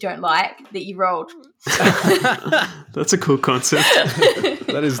characters you don't like that you rolled. That's a cool concept.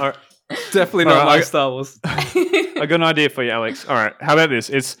 That is definitely not my Star Wars. I got an idea for you, Alex. All right, how about this?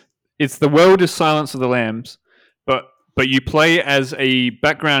 It's the world is Silence of the Lambs, but you play as a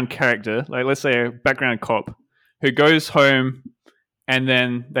background character, like let's say a background cop who goes home, and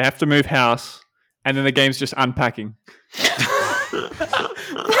then they have to move house, and then the game's just unpacking. I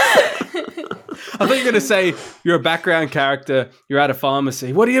thought you were going to say you're a background character, you're at a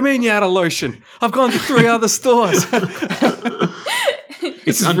pharmacy. What do you mean you're out of lotion? I've gone to 3 other stores.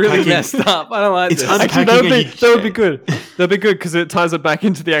 It's really messed up. I don't like this. Actually, that would be good. That'd be good because it ties it back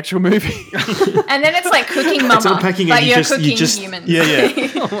into the actual movie. And then it's like cooking mama. It's unpacking, but and you're cooking humans. Yeah.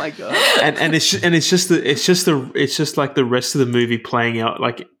 Oh my God. And it's just like the rest of the movie playing out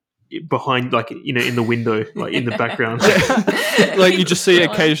like behind, in the window, like in the background. Like you just see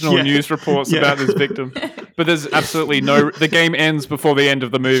occasional news reports about this victim, but there's absolutely the game ends before the end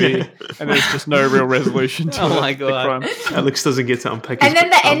of the movie, and there's just no real resolution to my God. the crime. Alex doesn't get to unpack and then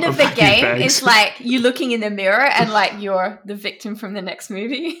the end of the game bags. is like you looking in the mirror and like you're the victim from the next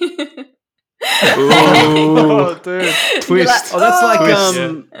movie. Oh, dude. Twist. That's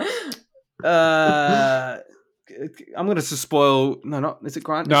I'm going to spoil. No, is it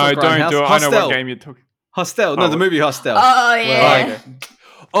Grant? No, don't do it. Hostel. I know what game you took. Hostel. No, the movie Hostel. Oh yeah.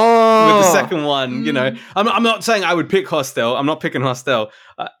 With the second one, I'm not saying I would pick Hostel. I'm not picking Hostel.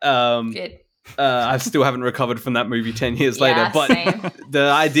 Good. I still haven't recovered from that movie 10 years later. But same.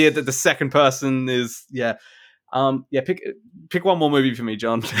 the idea that the second person is pick one more movie for me,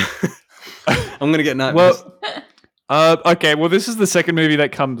 John. I'm gonna get nervous. Okay, well, this is the second movie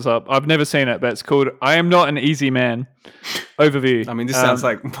that comes up. I've never seen it, but it's called I Am Not an Easy Man. Overview. I mean, this sounds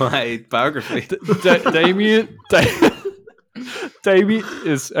like my biography.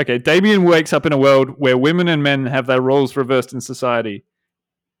 Damien wakes up in a world where women and men have their roles reversed in society,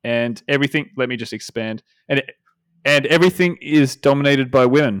 and everything. Let me just expand. And everything is dominated by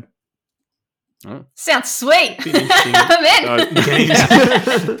women. Oh. Sounds sweet. I'm in.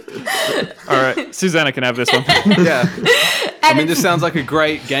 All right, Susanna can have this one. Yeah. I mean, this sounds like a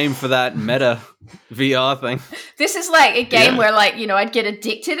great game for that meta VR thing. This is like a game where, I'd get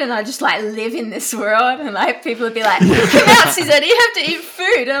addicted and I'd just live in this world, and people would be like, "Come out, Susanna, you have to eat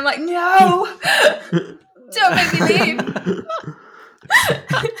food," and I'm like, "No, don't make me leave."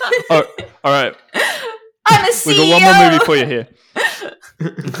 All right. I'm a CEO. We've got one more movie for you here,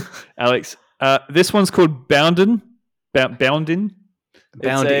 Alex. This one's called Boundin. Boundin,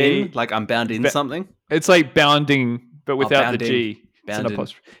 like I'm bound in something. It's like bounding, but without the G.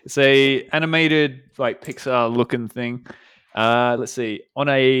 It's a animated, Pixar looking thing. Let's see. On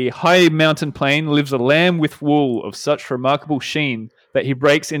a high mountain plain lives a lamb with wool of such remarkable sheen that he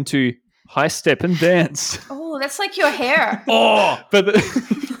breaks into high step and dance. Oh, that's like your hair. But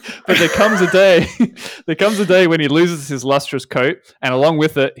there comes a day. There comes a day when he loses his lustrous coat, and along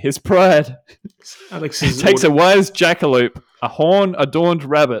with it, his pride. Alex takes a wise jackalope a horn-adorned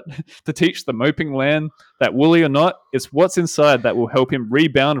rabbit to teach the moping land that, woolly or not, it's what's inside that will help him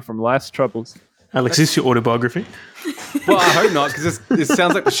rebound from life's troubles. Alex, is this your autobiography? Well, I hope not, because this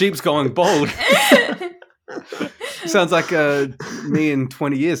sounds like the sheep's going bald. Sounds like me in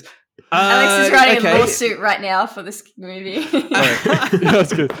 20 years. Alex is writing a lawsuit right now for this movie.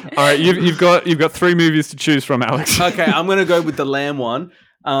 That's good. All right, you've got 3 movies to choose from, Alex. Okay, I'm going to go with the lamb one,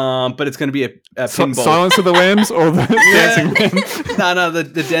 but it's going to be a pinball. Silence of the Lambs or the Dancing Lamb? No,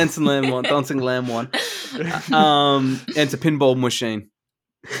 the dancing lamb one, dancing lamb one. And it's a pinball machine.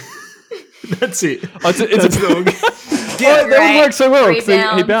 That's it. Oh, it's a dog. Yeah, that would work so well because he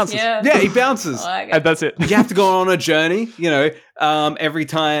Rebounds, bounces. Yeah, he bounces. I like it. And that's it. You have to go on a journey, every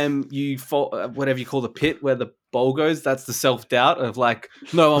time you fall, whatever you call the pit where the ball goes, that's the self-doubt of like,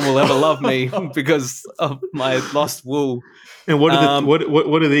 no one will ever love me because of my lost wool. And what are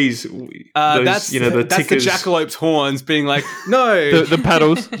what are these? That's the the tickers. jackalope's horns being like, no, The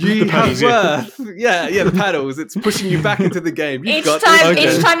paddles. you the have paddles, yeah. worth. Yeah, the paddles. It's pushing you back into the game. You've Each got time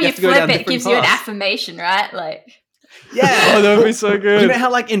this. you have to go flip down it, different gives you an paths. affirmation, right? Like, Yeah. Oh, that would be so good. You know how,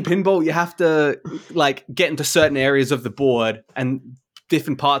 like, in pinball, you have to, like, get into certain areas of the board and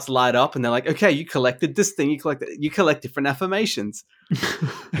different parts light up and they're like, okay, you collected this thing, you collect different affirmations.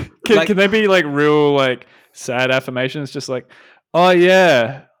 Can they be like real, like, sad affirmations? Just like, oh,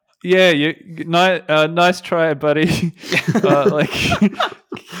 yeah, nice try, buddy.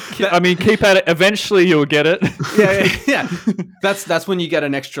 I mean, keep at it. Eventually you'll get it. Yeah. That's when you get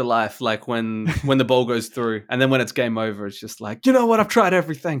an extra life, like when the ball goes through. And then when it's game over, it's just like, you know what? I've tried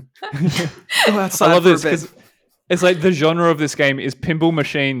everything. Go outside I love for this a bit. because it's like the genre of this game is pinball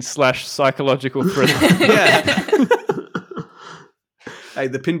machine / psychological thriller. Yeah. Hey,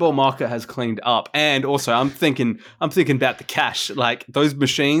 the pinball market has cleaned up. And also I'm thinking about the cash. Like, those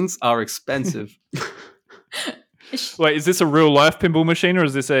machines are expensive. Wait, is this a real life pinball machine or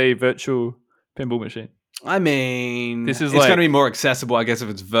is this a virtual pinball machine? I mean, This is it's like- going to be more accessible, I guess, if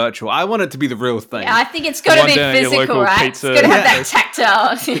it's virtual. I want it to be the real thing. yeah, I think it's got to One be down at your physical, local right? pizza- It's got to have Yeah. that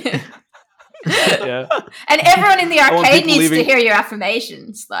tactile. Yeah. And everyone in the want arcade people needs to leaving- hear your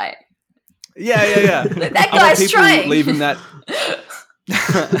affirmations. Like, Yeah. that I want guy's people trying. leaving that.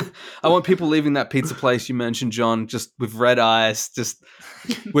 I want people leaving that pizza place you mentioned, John, just with red eyes, just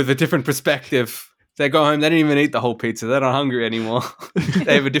with a different perspective. They go home, they didn't even eat the whole pizza. They're not hungry anymore.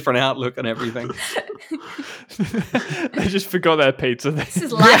 They have a different outlook on everything. They just forgot that pizza. This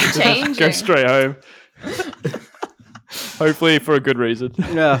is life changing. Go straight home. Hopefully for a good reason.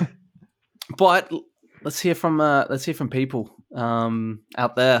 Yeah. But let's hear from people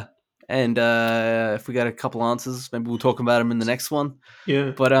out there. And if we got a couple answers, maybe we'll talk about them in the next one.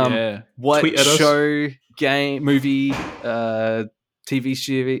 Yeah. But Yeah. what Tweet at us. show, game, movie, TV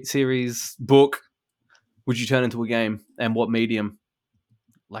series, book would you turn into a game, and what medium?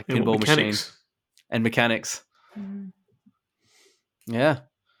 Like And pinball what machine mechanics? and mechanics. Mm. Yeah.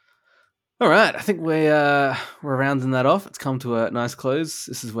 All right. I think we're rounding that off. It's come to a nice close.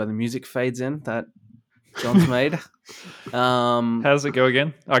 This is where the music fades in that John's made. How does it go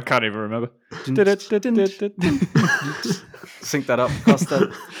again? I can't even remember. Sync that up,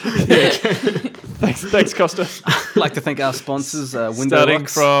 Costa. Thanks, Costa. I'd like to thank our sponsors, Window Starting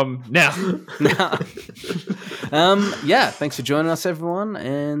Locks. from now. Yeah, thanks for joining us, everyone,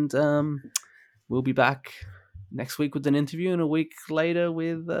 and we'll be back next week with an interview, and a week later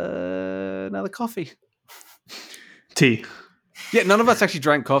with another coffee. Tea. Yeah, none of us actually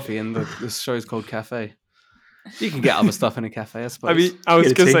drank coffee, and this show is called Cafe. You can get other stuff in a cafe, I suppose. I mean, I was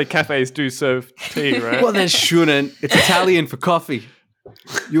Yeah, going to tea. say cafes do serve tea, right? well, they shouldn't. It's Italian for coffee.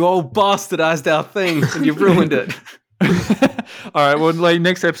 You all bastardized our thing, and you've ruined it. All right. Well, like,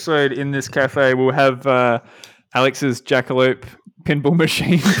 next episode in this cafe, we'll have Alex's Jackalope pinball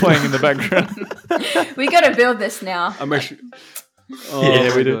machine playing in the background. We got to build this now. I'm actually. Yeah,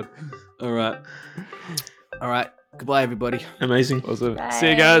 my we do. God. All right. Goodbye, everybody. Amazing. Awesome. Bye. See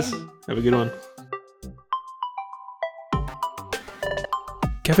you guys. Have a good one.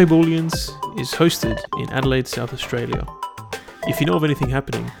 Cafe Booleans is hosted in Adelaide, South Australia. If you know of anything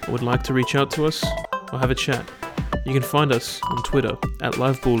happening or would like to reach out to us or have a chat, you can find us on Twitter at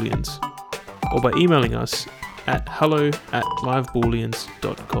LiveBooleans or by emailing us at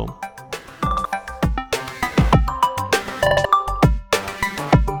hello@livebooleans.com.